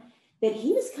them that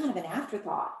he was kind of an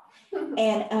afterthought.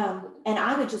 And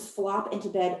I would just flop into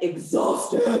bed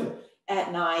exhausted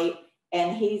at night,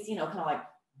 and he's, you know, kind of like,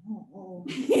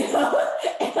 you know,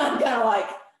 and I'm kind of like,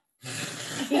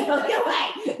 you know, get away,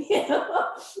 you know.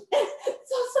 So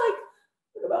it's like,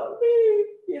 what about me,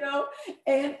 you know?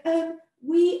 And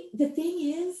the thing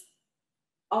is,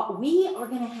 we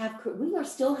are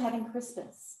still having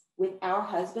Christmas with our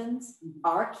husbands.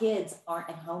 Our kids aren't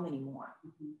at home anymore.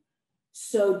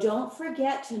 So don't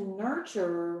forget to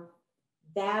nurture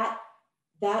that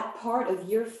part of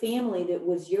your family that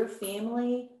was your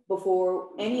family before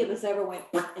any of us ever went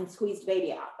and squeezed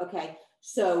baby out. Okay.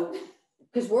 So,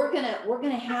 because we're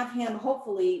gonna have him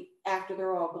hopefully after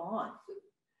they're all gone.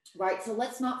 Right. So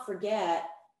let's not forget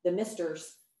the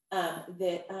misters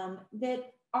that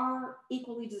are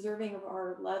equally deserving of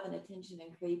our love and attention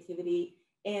and creativity.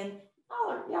 And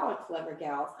y'all are clever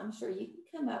gals. I'm sure you can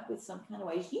come up with some kind of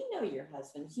ways. You know your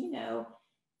husbands, you know,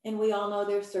 and we all know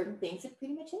there's certain things that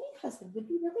pretty much any husband would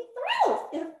be really thrilled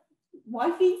if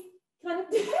wifey kind of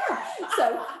did that. So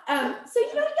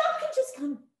you know, y'all can just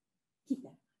kind of keep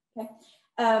that. Okay.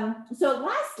 So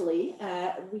lastly,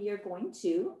 we are going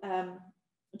to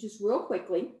just real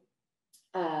quickly,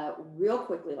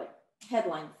 like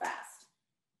headline fast.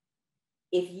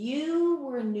 If you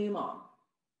were a new mom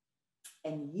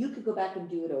and you could go back and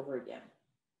do it over again,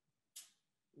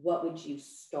 what would you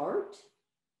start?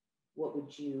 What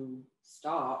would you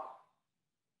stop?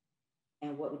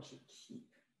 And what would you keep?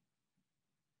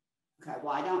 Okay,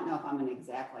 well, I don't know if I'm going to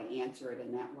exactly answer it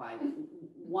in that way.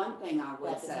 One thing I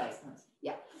will say,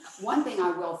 one thing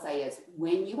I will say is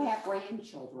when you have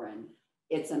grandchildren,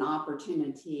 it's an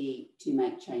opportunity to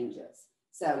make changes.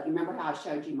 So you remember how I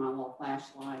showed you my little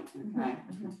flashlight? Okay.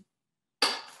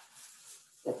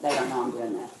 That they don't know I'm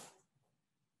doing that.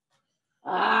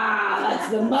 That's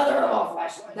the mother of all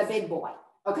flashlights. The big boy.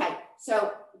 Okay.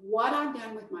 So what I've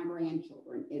done with my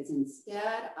grandchildren is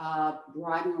instead of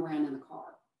driving around in the car,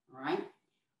 all right,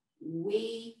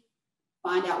 we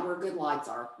find out where good lights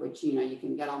are, which, you know, you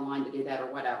can get online to do that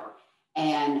or whatever.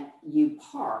 And you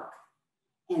park.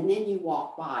 And then you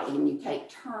walk by and you take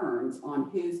turns on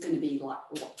who's going to be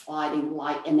lighting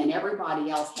light. And then everybody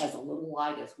else has a little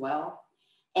light as well.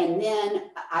 And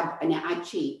then I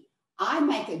cheat. I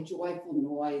make a joyful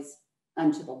noise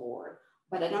unto the Lord,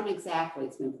 but I don't exactly,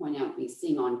 it's been pointed out to me,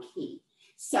 sing on key.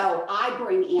 So I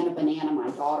bring Anna Banana, my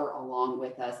daughter, along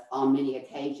with us on many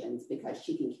occasions because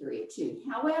she can carry a tune.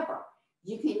 However,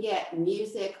 you can get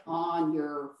music on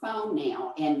your phone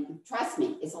now. And trust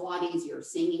me, it's a lot easier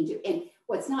singing to, and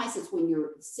what's nice is when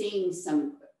you're seeing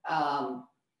some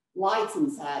lights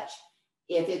and such,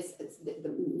 if it's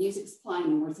the music's playing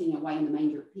and we're singing Away in the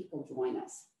Manger, people join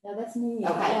us. No, that's neat.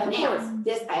 Okay, now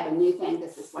this, I have a new thing.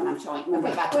 This is what I'm showing. Remember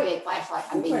about the big flashlight?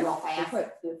 I'm being real fast.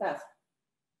 Do it fast.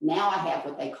 Now I have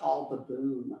what they call the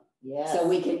boom. Yes. So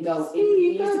we can go, it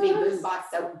used to be boom box.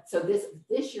 So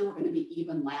this year we're going to be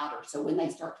even louder. So when they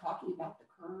start talking about the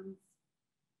Kerns,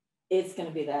 it's going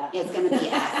to be that. It's going to be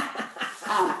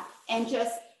us. And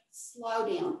just slow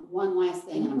down. One last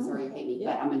thing, and I'm sorry you hate me,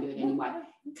 but I'm gonna do it anyway.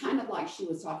 Kind of like she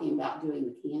was talking about doing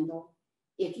the candle.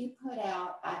 If you put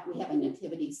out, we have a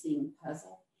nativity scene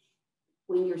puzzle.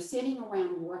 When you're sitting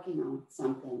around working on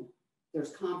something,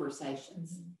 there's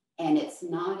conversations. And it's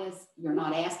not as, you're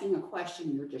not asking a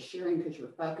question, you're just sharing because your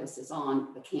focus is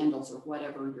on the candles or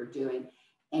whatever you're doing.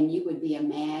 And you would be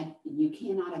you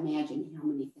cannot imagine how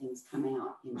many things come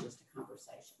out in just a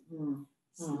conversation.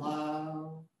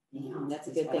 Slow down. That's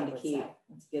a good thing to keep.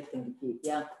 That's a good thing to keep.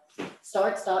 Yeah.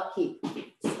 Start, stop, keep.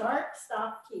 Start,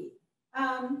 stop, keep.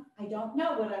 I don't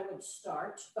know what I would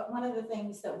start, but one of the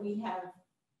things that we have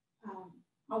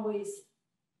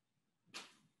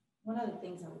one of the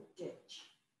things I would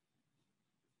ditch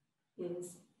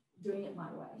is doing it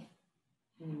my way.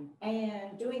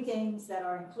 And doing things that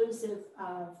are inclusive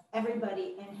of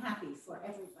everybody and happy for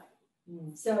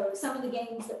everybody. So some of the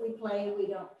games that we play, we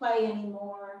don't play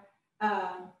anymore.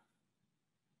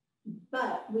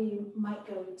 But we might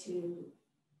go to,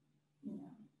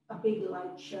 a big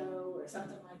light show or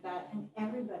something like that, and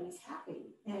everybody's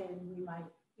happy. And we might,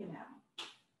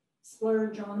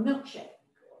 splurge on a milkshake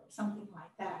or something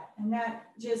like that. And that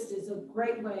just is a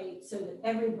great way so that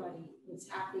everybody is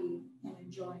happy and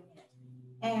enjoying it.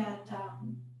 And,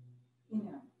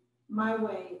 my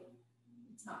way,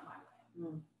 it's not my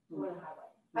way, or the highway.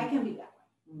 I can be that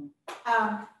way.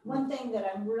 One thing that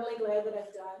I'm really glad that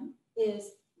I've done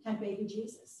is have baby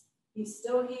Jesus. He's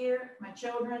still here. My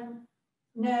children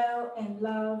know and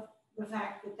love the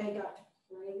fact that they got to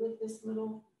play with this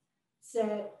little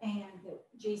set and that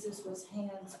Jesus was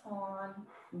hands-on.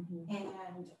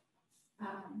 And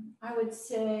I would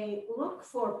say, look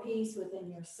for peace within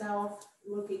yourself,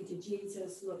 looking to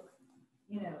Jesus,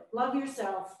 love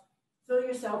yourself, fill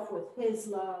yourself with his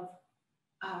love.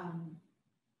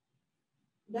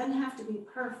 Doesn't have to be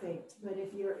perfect, but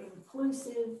if you're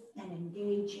inclusive and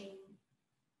engaging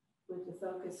with the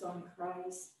focus on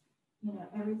Christ,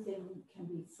 everything can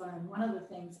be fun. One of the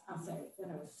things I'll say that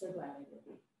I was so glad I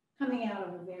did, coming out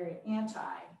of a very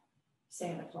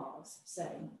anti-Santa Claus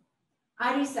setting,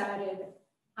 I decided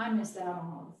I missed out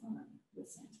on all the fun with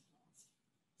Santa Claus.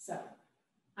 So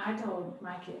I told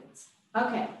my kids,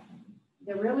 okay,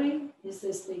 there really is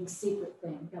this big secret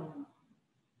thing going on.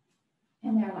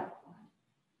 And they're like, what?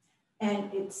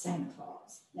 And it's Santa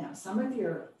Claus. Now, some of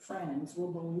your friends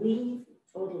will believe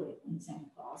totally in Santa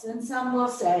Claus, and some will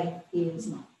say he is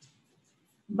not.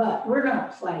 But we're going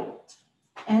to play it.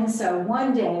 And so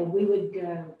one day we would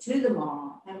go to the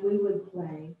mall and we would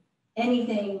play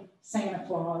anything Santa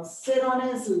Claus, sit on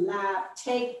his lap,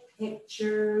 take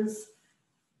pictures.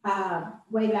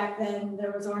 Way back then,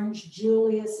 there was Orange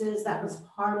Julius's. That was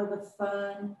part of the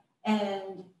fun.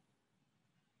 And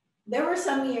there were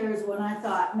some years when I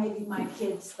thought maybe my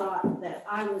kids thought that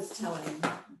I was telling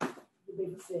the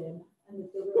big fib and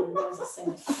that there really was a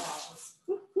Santa Claus.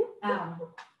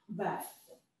 But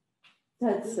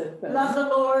That's so fun. love the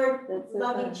Lord, That's so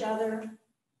love fun. each other.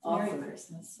 Awesome. Merry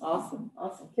Christmas. Awesome.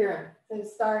 Karen. So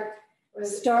start.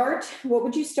 Start. What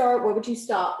would you start? What would you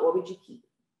stop? What would you keep?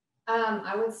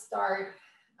 I would start.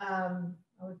 I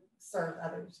would serve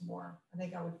others more. I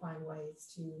think I would find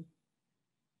ways to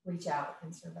reach out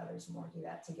and serve others more. Do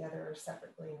that together or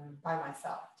separately or by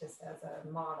myself, just as a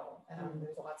model.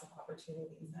 There's lots of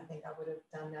opportunities. I think I would have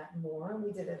done that more.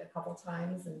 We did it a couple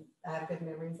times, and I have good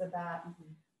memories of that.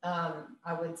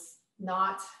 I would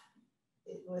not.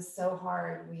 It was so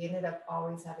hard. We ended up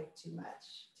always having too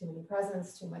many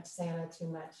presents, too much Santa, too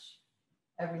much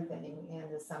everything, and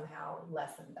to somehow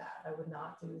lessen that. I would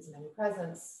not do as many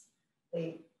presents.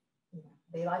 They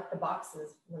like the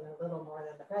boxes when they're little more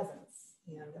than the presents.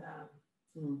 And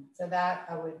so that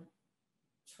I would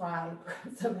try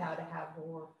somehow to have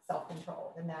more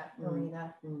self-control in that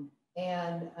arena.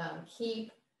 And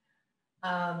keep,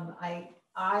 I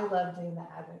love doing the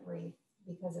Advent wreath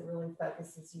because it really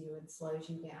focuses you and slows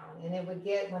you down. And it would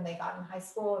get, when they got in high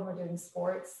school and we're doing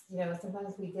sports,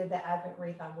 sometimes we did the Advent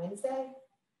wreath on Wednesday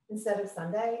instead of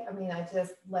Sunday. I mean, I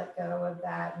just let go of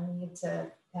that need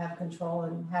to have control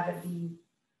and have it be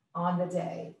on the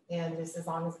day, and just as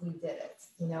long as we did it,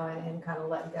 and kind of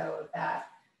let go of that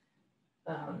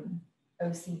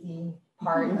OCD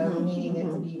part of needing it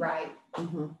to be right.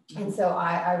 And so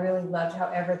I really loved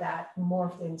however that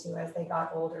morphed into as they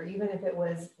got older, even if it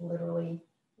was literally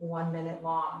 1 minute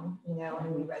long, and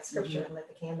we read scripture and lit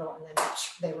the candle and then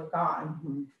they were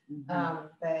gone.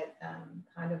 But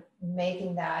kind of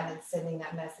making that and sending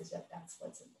that message that that's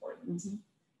what's important.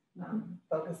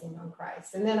 Focusing on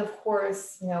Christ. And then of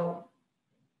course,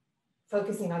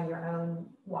 focusing on your own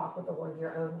walk with the Lord,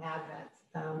 your own Advent.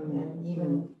 And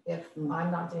even if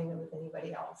I'm not doing it with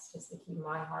anybody else, just to keep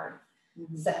my heart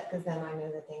set, because then I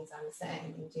know the things I'm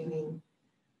saying and doing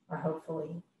are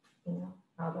hopefully,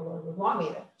 how the Lord would want me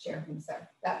to share. So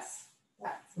that's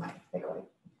my takeaway.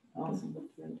 Awesome.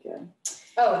 Very good.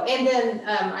 Oh, and then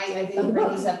I didn't bring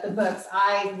these up, the books.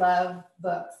 I love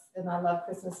books and I love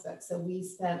Christmas books. So we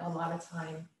spent a lot of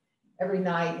time every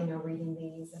night, reading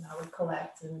these, and I would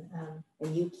collect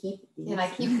and you keep these. And I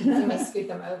keep these and I scoot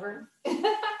them over.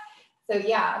 So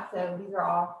yeah, so these are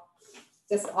all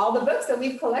just all the books that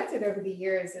we've collected over the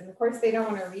years. And of course they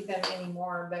don't want to read them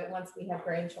anymore, but once we have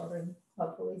grandchildren,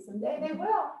 hopefully someday they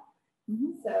will.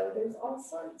 So there's all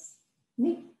sorts.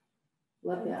 Neat.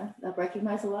 Love that. I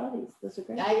recognize a lot of these. Those are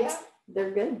great. Yeah.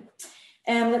 They're good.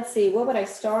 And let's see, what would I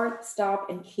start, stop,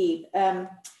 and keep?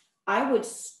 I would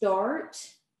start,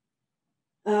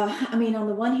 on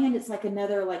the one hand, it's like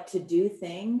another to-do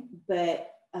thing, but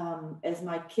as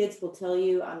my kids will tell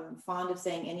you, I'm fond of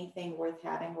saying anything worth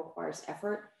having requires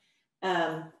effort.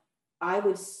 I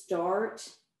would start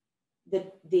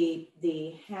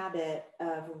the habit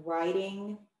of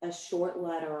writing a short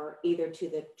letter either to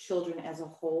the children as a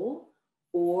whole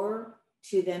or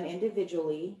to them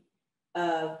individually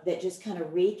that just kind of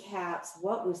recaps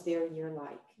what was their year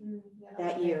like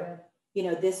that year.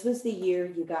 This was the year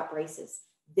you got braces.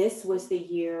 This was the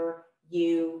year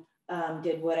you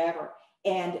did whatever.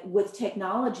 And with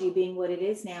technology being what it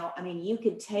is now, you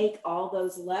could take all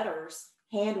those letters,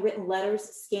 handwritten letters,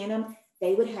 scan them.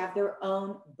 They would have their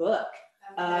own book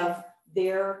of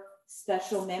their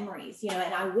special memories,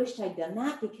 and I wished I'd done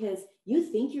that, because you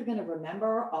think you're going to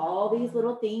remember all these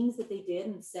little things that they did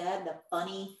and said, the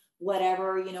funny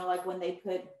whatever, like when they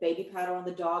put baby powder on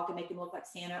the dog to make him look like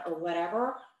Santa or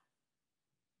whatever.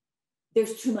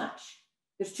 There's too much.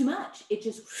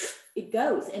 It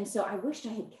goes. And so I wished I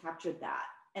had captured that,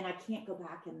 and I can't go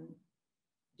back and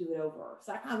do it over.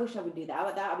 So I wish I would do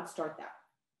that. I would start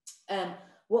that.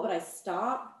 What would I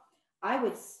stop? I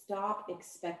would stop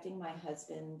expecting my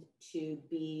husband to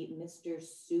be Mr.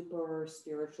 Super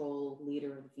spiritual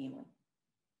leader of the family,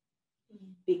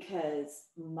 because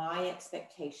my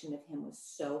expectation of him was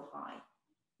so high.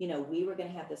 We were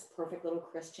going to have this perfect little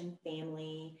Christian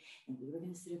family, and we were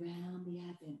going to sit around the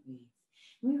Advent wreath.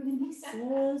 We were going to be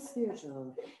so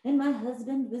spiritual, and my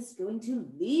husband was going to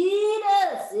lead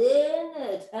us in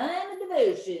a time of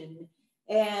devotion,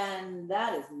 and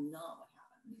that is not what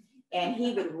happened. And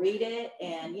he would read it,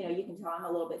 and you can tell I'm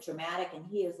a little bit dramatic, and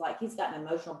he is like, he's got an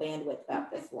emotional bandwidth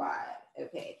about this. Why?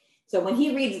 Okay. So when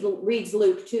he reads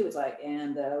Luke 2, it's like,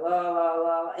 and la la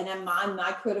la, and then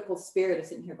my critical spirit is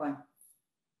sitting here going,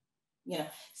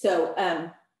 So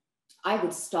I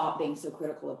would stop being so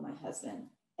critical of my husband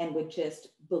and would just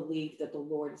believe that the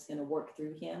Lord is going to work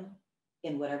through him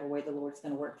in whatever way the Lord's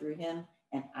going to work through him,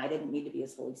 and I didn't need to be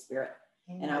his Holy Spirit.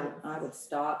 And I would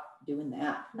stop doing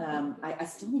that. I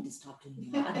still need to stop doing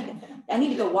that. I need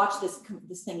to go watch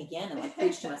this thing again and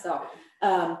preach to myself.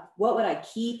 What would I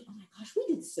keep? Oh my gosh,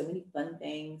 we did so many fun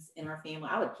things in our family.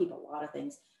 I would keep a lot of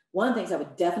things. One of the things I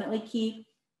would definitely keep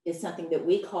is something that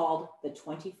we called the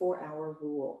 24-hour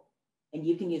rule. And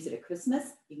you can use it at Christmas.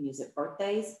 You can use it at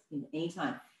birthdays,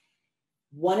 anytime.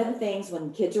 One of the things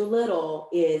when kids are little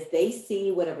is they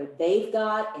see whatever they've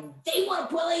got and they want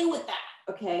to play with that.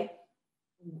 Okay.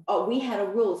 We had a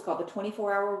rule, it's called the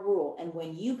 24-hour rule. And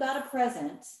when you got a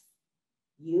present,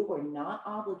 you were not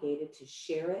obligated to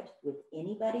share it with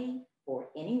anybody for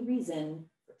any reason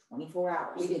for 24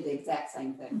 hours. We did the exact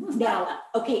same thing. Now,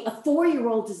 okay, a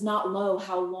 4-year-old does not know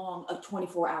how long a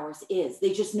 24 hours is.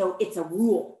 They just know it's a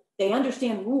rule. They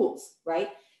understand rules, right?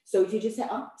 So you just say,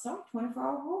 oh, sorry,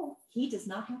 24-hour rule. He does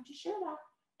not have to share that.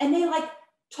 And they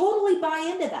totally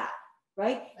buy into that,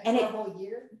 right? And a whole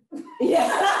year? Yeah.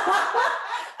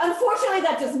 Unfortunately,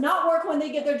 that does not work when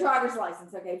they get their driver's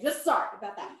license. Okay, just sorry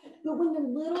about that. But when they're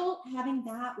little, having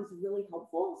that was really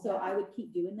helpful. So I would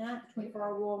keep doing that,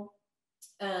 24-hour rule.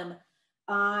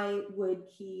 I would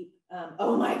keep,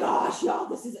 oh my gosh, y'all,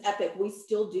 this is epic. We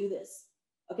still do this.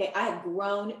 Okay, I have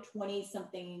grown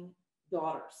 20-something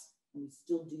daughters, and we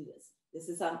still do this. This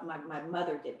is my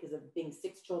mother did, because of being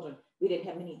 6 children. We didn't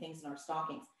have many things in our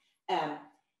stockings.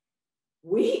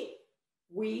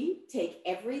 We take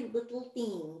every little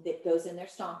thing that goes in their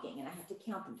stocking, and I have to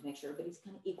count them to make sure everybody's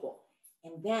kind of equal.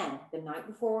 And then the night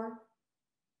before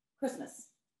Christmas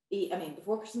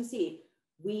Eve,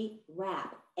 we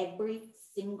wrap every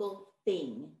single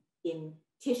thing in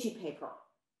tissue paper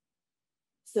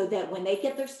so that when they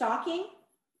get their stocking,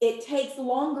 it takes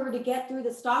longer to get through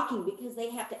the stocking, because they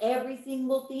have to, every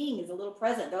single thing is a little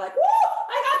present. They're like, woo,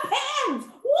 I got pens,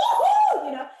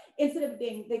 woohoo, instead of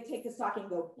they take the stocking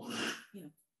and go,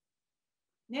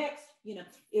 next, you know,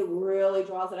 it really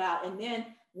draws it out. And then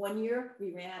one year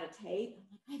we ran out of tape. I'm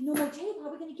like, I have no more tape. How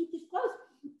are we going to keep these closed?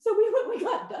 So we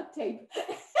got duct tape.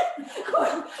 Of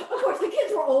course, the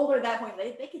kids were older at that point.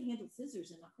 They could handle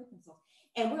scissors and not hurt themselves.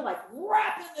 And we're like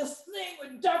wrapping this thing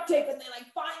with duct tape, and they like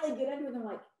finally get into it. And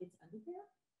they're like, it's underwear?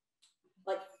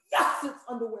 Like, yes, it's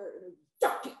underwear and it's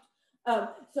duct tape.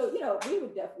 So, you know, we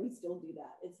would definitely still do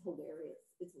that. It's hilarious.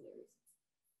 It's hilarious.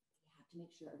 You have to make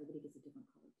sure everybody gets a different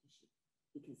color tissue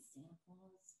because Santa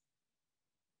Claus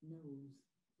knows,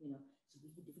 you know, so we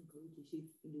have different color tissue.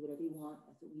 You can do whatever you want.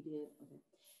 That's what we did. Okay.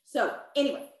 So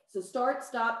anyway, so start,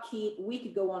 stop, keep. We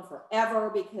could go on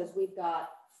forever because we've got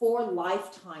 4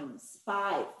 lifetimes,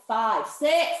 5,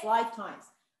 6 lifetimes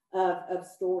of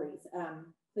stories.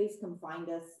 Please come find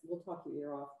us. We'll talk your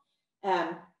ear off.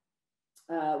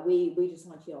 We just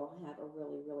want you all to have a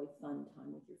really, really fun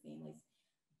time with your families.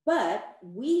 But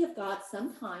we have got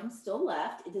some time still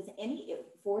left.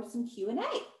 For some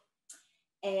Q&A.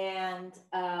 And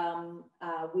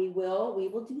we will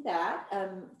do that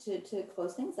to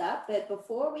close things up. But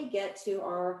before we get to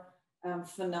our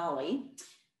finale,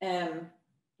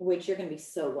 which you're going to be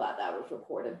so glad that was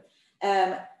recorded.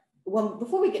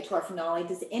 Before we get to our finale,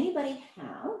 does anybody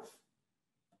have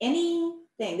anything?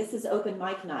 This is open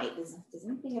mic night. Does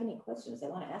anybody have any questions they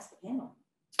want to ask the panel?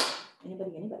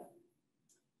 Anybody?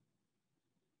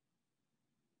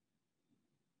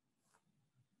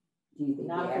 Do you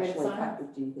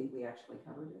think we actually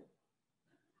covered it?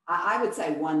 I would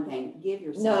say one thing, give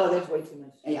yourself. No, there's way too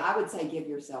much. Yeah, I would say give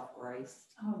yourself grace.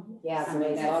 Oh, yeah. I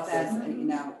mean, that's you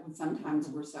know, sometimes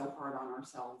we're so hard on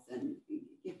ourselves, and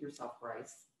give yourself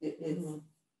grace.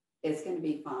 It's going to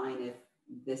be fine if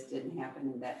this didn't happen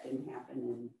and that didn't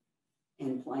happen,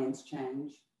 and plans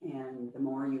change. And the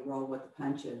more you roll with the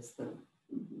punches,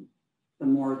 the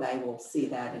more they will see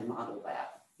that and model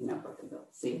that. You know, they'll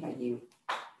see how you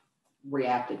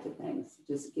reacted to things.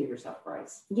 Just give yourself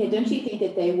grace. Yeah, don't you think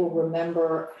that they will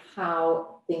remember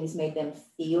how things made them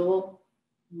feel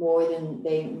more than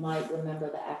they might remember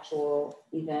the actual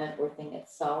event or thing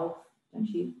itself? Don't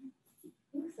you?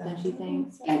 Don't you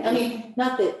think? And, I mean,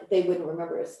 not that they wouldn't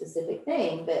remember a specific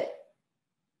thing, but.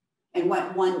 And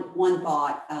one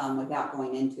thought, without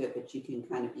going into it, but you can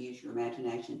kind of use your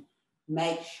imagination.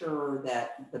 Make sure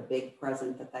that the big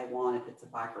present that they want, if it's a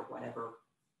bike or whatever,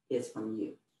 is from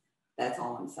you. That's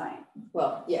all I'm saying.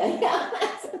 Well, yeah.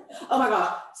 Oh my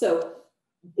gosh. So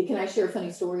can I share a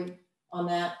funny story on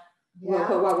that? Yeah.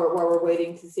 While we're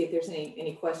waiting to see if there's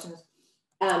any questions.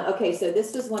 Okay, so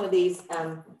this was one of these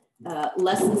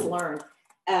lessons learned.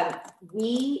 I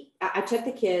took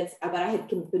the kids, but I had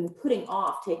been putting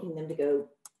off taking them to go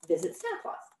visit Santa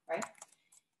Claus, right?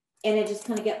 And it just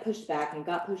kind of got pushed back and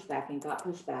got pushed back and got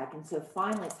pushed back. And so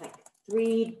finally it's like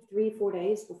 4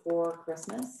 days before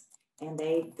Christmas, and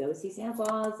they go see Santa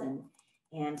Claus.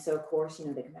 And so of course, you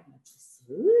know, they come back and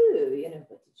ooh, you know,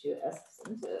 what did you ask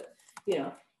them to, you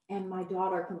know? And my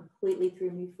daughter completely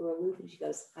threw me for a loop, and she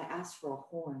goes, I asked for a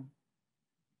horn.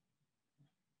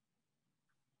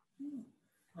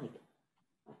 Like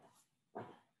a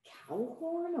cow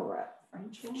horn or a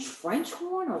French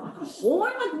horn or like a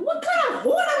horn? Like what kind of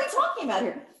horn are we talking about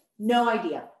here? No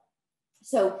idea.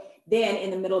 So then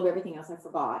in the middle of everything else, I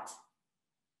forgot.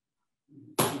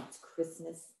 It's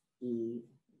Christmas Eve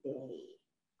day.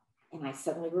 And I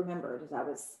suddenly remembered as I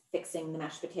was fixing the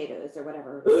mashed potatoes or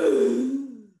whatever,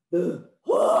 the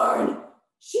horn.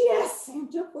 She asked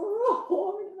Santa for a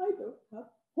horn, and I don't have a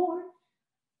horn.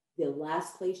 The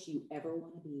last place you ever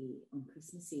want to be on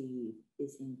Christmas Eve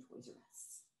is in Toys R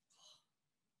Us.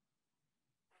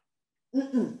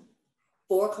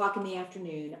 4 o'clock in the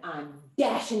afternoon, I'm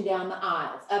dashing down the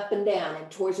aisles, up and down in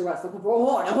Toys R Us, looking for a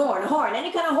horn,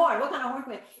 any kind of horn. What kind of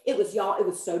horn? It was, y'all, it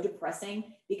was so depressing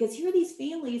because here are these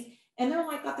families, and they're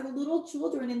like, got their little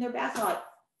children in their basket, like,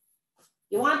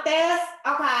 you want this?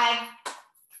 Okay.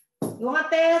 You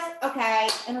want this? Okay.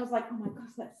 And I was like, oh my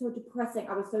gosh, that's so depressing.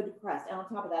 I was so depressed. And on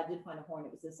top of that, I did find a horn.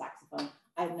 It was a saxophone.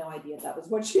 I had no idea that was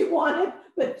what she wanted,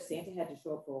 but Santa had to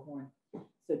show up for a horn.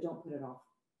 So don't put it off.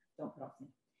 Don't put off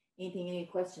Santa. Any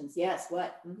questions? Yes,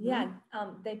 what? Mm-hmm. Yeah,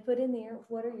 they put in there,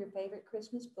 what are your favorite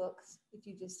Christmas books? If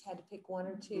you just had to pick 1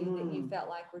 or 2 that you felt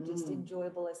like were just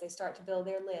enjoyable as they start to build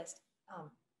their list.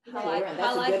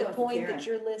 I like the point that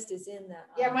your list is in the.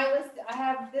 Yeah, my list, I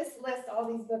have this list, all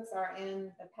these books are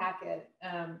in the packet.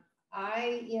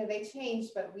 They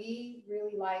changed, but we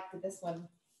really liked this one.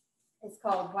 It's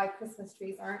called Why Christmas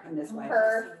Trees Aren't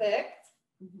Perfect.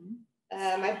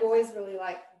 Mm-hmm. My boys really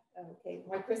like,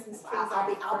 Why Christmas Trees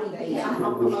Aren't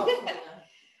Perfect.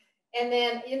 And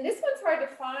then, and this one's hard to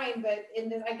find, but in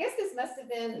this, I guess this must have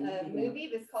been a movie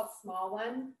that's called Small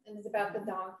One, and it's about the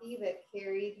donkey that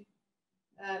carried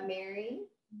Mary,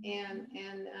 and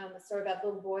a story about the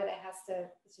little boy that has to,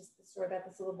 it's just the story about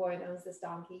this little boy that owns this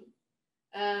donkey.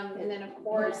 And then of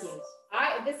course,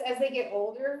 as they get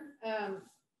older,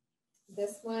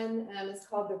 this one is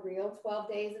called The Real 12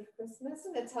 Days of Christmas,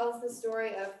 and it tells the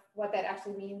story of what that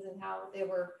actually means and how they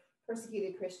were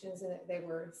persecuted Christians and they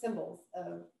were symbols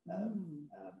of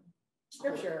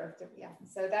scripture. Yeah,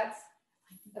 so that's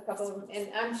a couple of them, and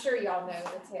I'm sure y'all know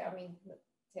the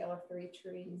Tale of Three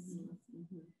Trees.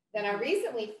 Then I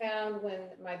recently found, when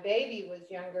my baby was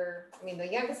younger, I mean, the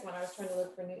youngest one I was trying to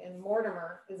look for, and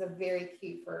Mortimer is a very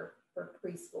cute for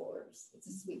preschoolers. It's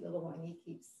a sweet little one. He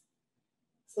keeps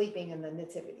sleeping in the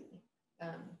nativity.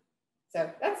 So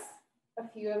that's a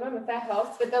few of them, if that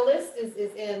helps. But the list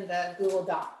is in the Google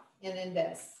Doc and in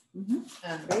this.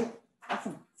 Great.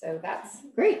 Awesome. So that's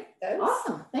great. Those.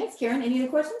 Awesome. Thanks, Karen. Any other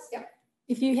questions? Yep.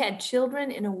 If you had children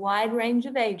in a wide range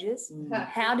of ages,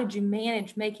 how did you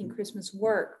manage making Christmas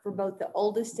work for both the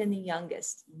oldest and the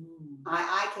youngest?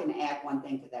 I can add one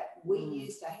thing to that. We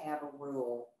used to have a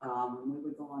rule when we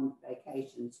would go on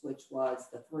vacations, which was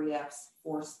the 3 F's,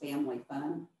 Forced Family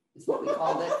Fun, is what we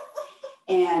called it.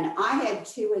 And I had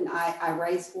 2, and I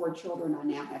raised 4 children. I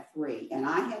now have 3. And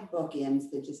I had bookends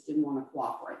that just didn't want to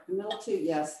cooperate. The middle 2,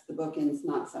 yes. The bookends,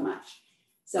 not so much.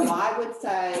 So I would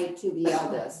say to the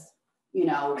eldest, you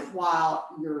know, while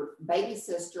your baby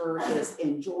sister is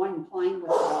enjoying playing with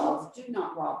dolls, do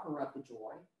not rob her of the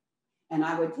joy. And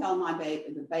I would tell my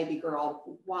the baby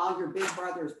girl, while your big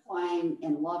brother is playing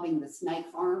and loving the snake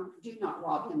farm, do not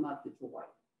rob him of the joy.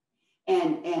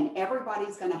 And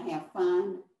everybody's going to have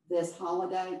fun this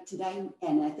holiday today,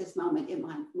 and at this moment, it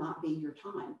might not be your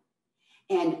time.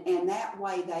 And that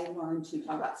way they learn to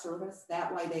talk about service.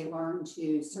 That way they learn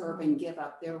to serve and give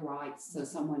up their rights so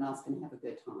someone else can have a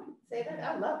good time. Say that.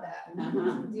 I love that.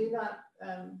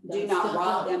 Do not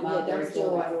rob them of their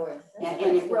joy.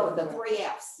 And it really, the 3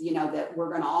 F's, you know, that we're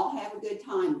going to all have a good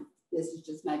time. This is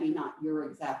just maybe not your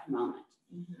exact moment.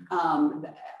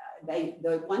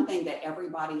 The one thing that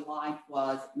everybody liked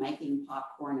was making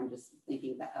popcorn. I'm just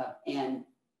thinking that, and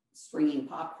stringing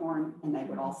popcorn, and they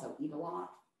would also eat a lot,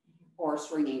 or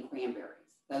stringing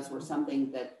cranberries. Those were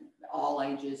something that all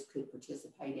ages could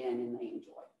participate in, and they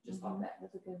enjoyed. Just love that.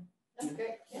 That's a good. That's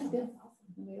great. That's good.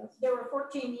 Awesome. There were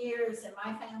 14 years in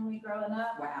my family growing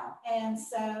up. Wow. And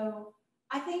so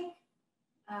I think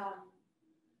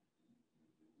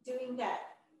doing that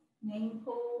name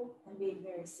pool and being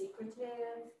very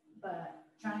secretive, but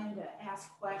trying to ask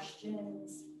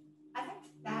questions, I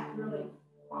think that really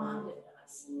bonded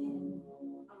us in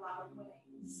a lot of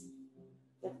ways.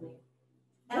 Definitely.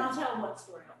 And I'll tell one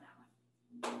story on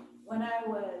that one. When I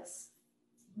was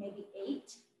maybe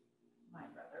 8, my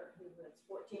brother, who was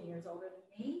 14 years older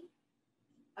than me,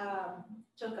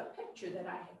 took a picture that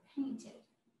I had painted.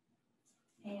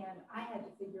 And I had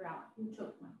to figure out who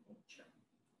took my picture,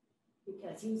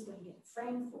 because he was going to get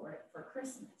framed for it for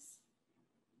Christmas.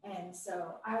 And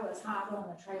so I was hot on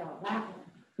the trail of that one.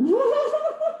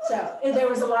 So there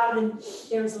was a lot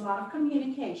of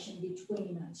communication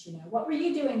between us. You know, what were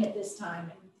you doing at this time?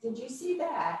 And did you see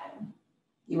that? And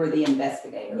You were the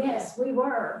investigator. yes, we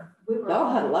were.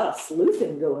 Y'all had a lot of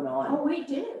sleuthing going on. Oh, we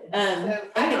did. So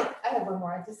I have one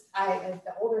more. As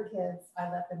the older kids,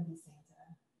 I let them be Santa.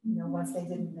 You know, once they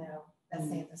didn't know that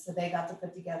Santa, so they got to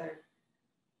put together,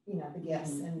 you know, the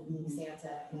gifts and be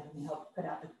Santa and help put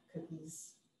out the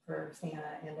cookies for Santa,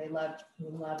 and they loved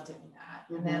doing that.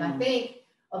 And then I think,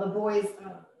 the boys, I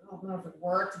don't know if it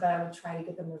worked, but I would try to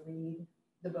get them to read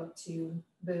the book to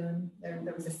Boone.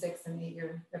 There was a 6 and 8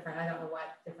 year different. I don't know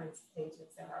what different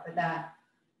ages there are, but that,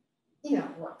 you know,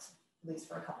 worked at least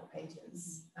for a couple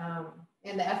pages.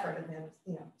 And the effort of them,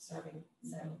 you know, serving.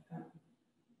 So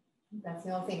that's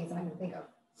the only things I can think of.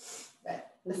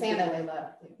 But the Santa they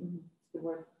love too. Good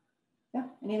word. Yeah.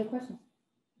 Any other questions?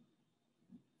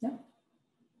 No.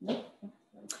 No.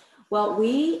 Well,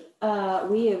 we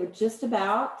are just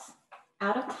about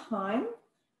out of time.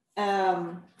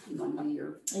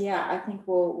 Yeah, I think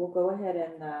we'll go ahead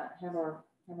and have our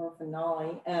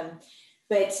finale.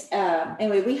 But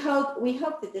anyway, we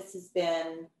hope that this has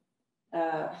been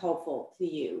helpful to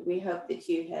you. We hope that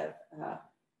you have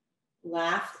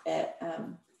laughed at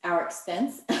our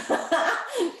expense,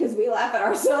 because we laugh at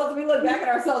ourselves. We look back at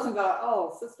ourselves and go,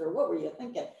 "Oh, sister, what were you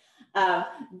thinking?"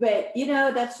 But you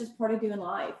know, that's just part of doing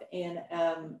life. And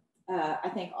I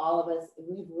think all of us,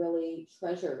 we've really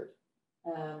treasured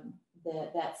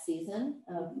that season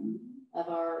of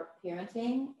our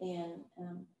parenting, and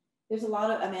there's a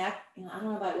lot of, I mean, I don't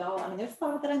know about y'all. I mean, there's a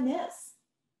lot of it that I miss,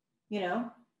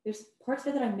 there's parts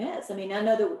of it that I miss. I mean, I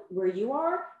know that where you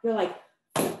are, you're like,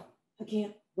 I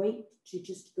can't wait to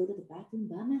just go to the bathroom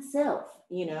by myself.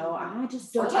 I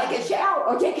just don't. Or take a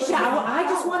shower. I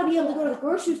just want to be able to go to the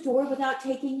grocery store without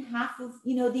taking half of,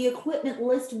 the equipment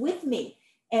list with me.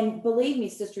 And believe me,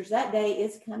 sisters, that day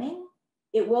is coming.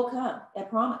 It will come, I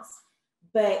promise.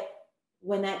 But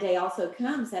when that day also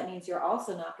comes, that means you're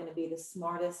also not going to be the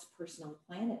smartest person on the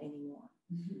planet anymore.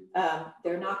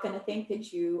 They're not going to think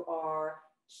that you are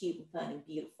cute and fun and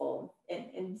beautiful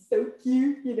and so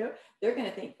cute, they're going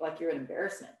to think like you're an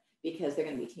embarrassment because they're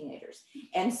going to be teenagers.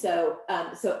 And so,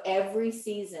 every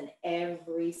season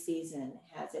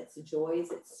has its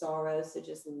joys, its sorrows. So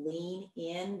just lean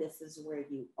in. This is where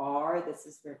you are. This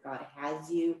is where God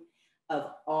has you. Of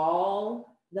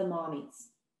all the mommies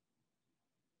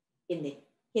in the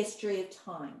history of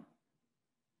time,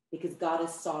 because God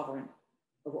is sovereign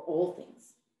over all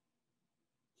things,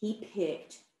 he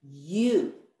picked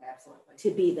you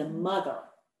to be the mother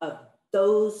of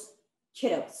those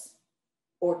kiddos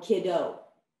or kiddo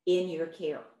in your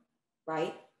care,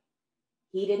 right?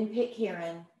 He didn't pick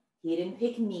Karen. He didn't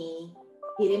pick me.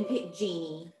 He didn't pick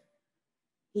Jeannie.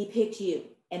 He picked you.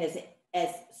 And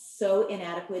as so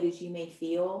inadequate as you may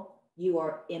feel, you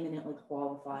are eminently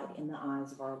qualified in the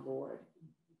eyes of our Lord.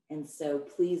 And so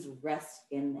please rest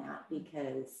in that,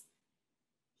 because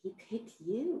he picked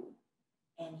you,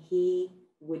 and he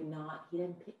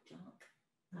didn't pick junk.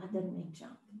 God doesn't make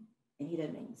junk, and he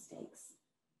doesn't make mistakes.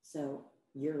 So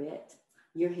you're it.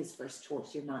 You're his first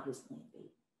choice. You're not his plan B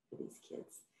for these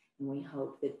kids. And we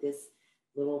hope that this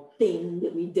little thing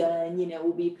that we've done,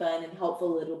 will be fun and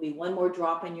helpful. It'll be one more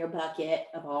drop in your bucket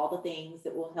of all the things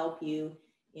that will help you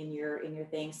in your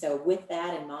thing. So with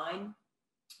that in mind,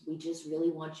 we just really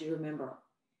want you to remember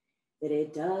that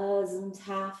it doesn't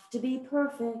have to be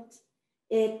perfect.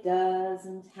 It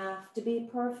doesn't have to be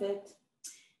perfect.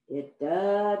 It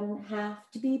doesn't have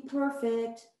to be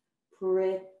perfect.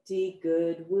 Pretty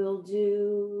good will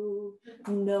do.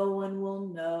 No one will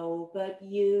know but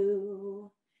you.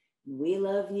 We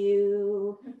love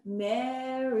you.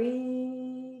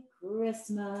 Merry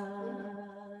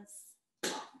Christmas.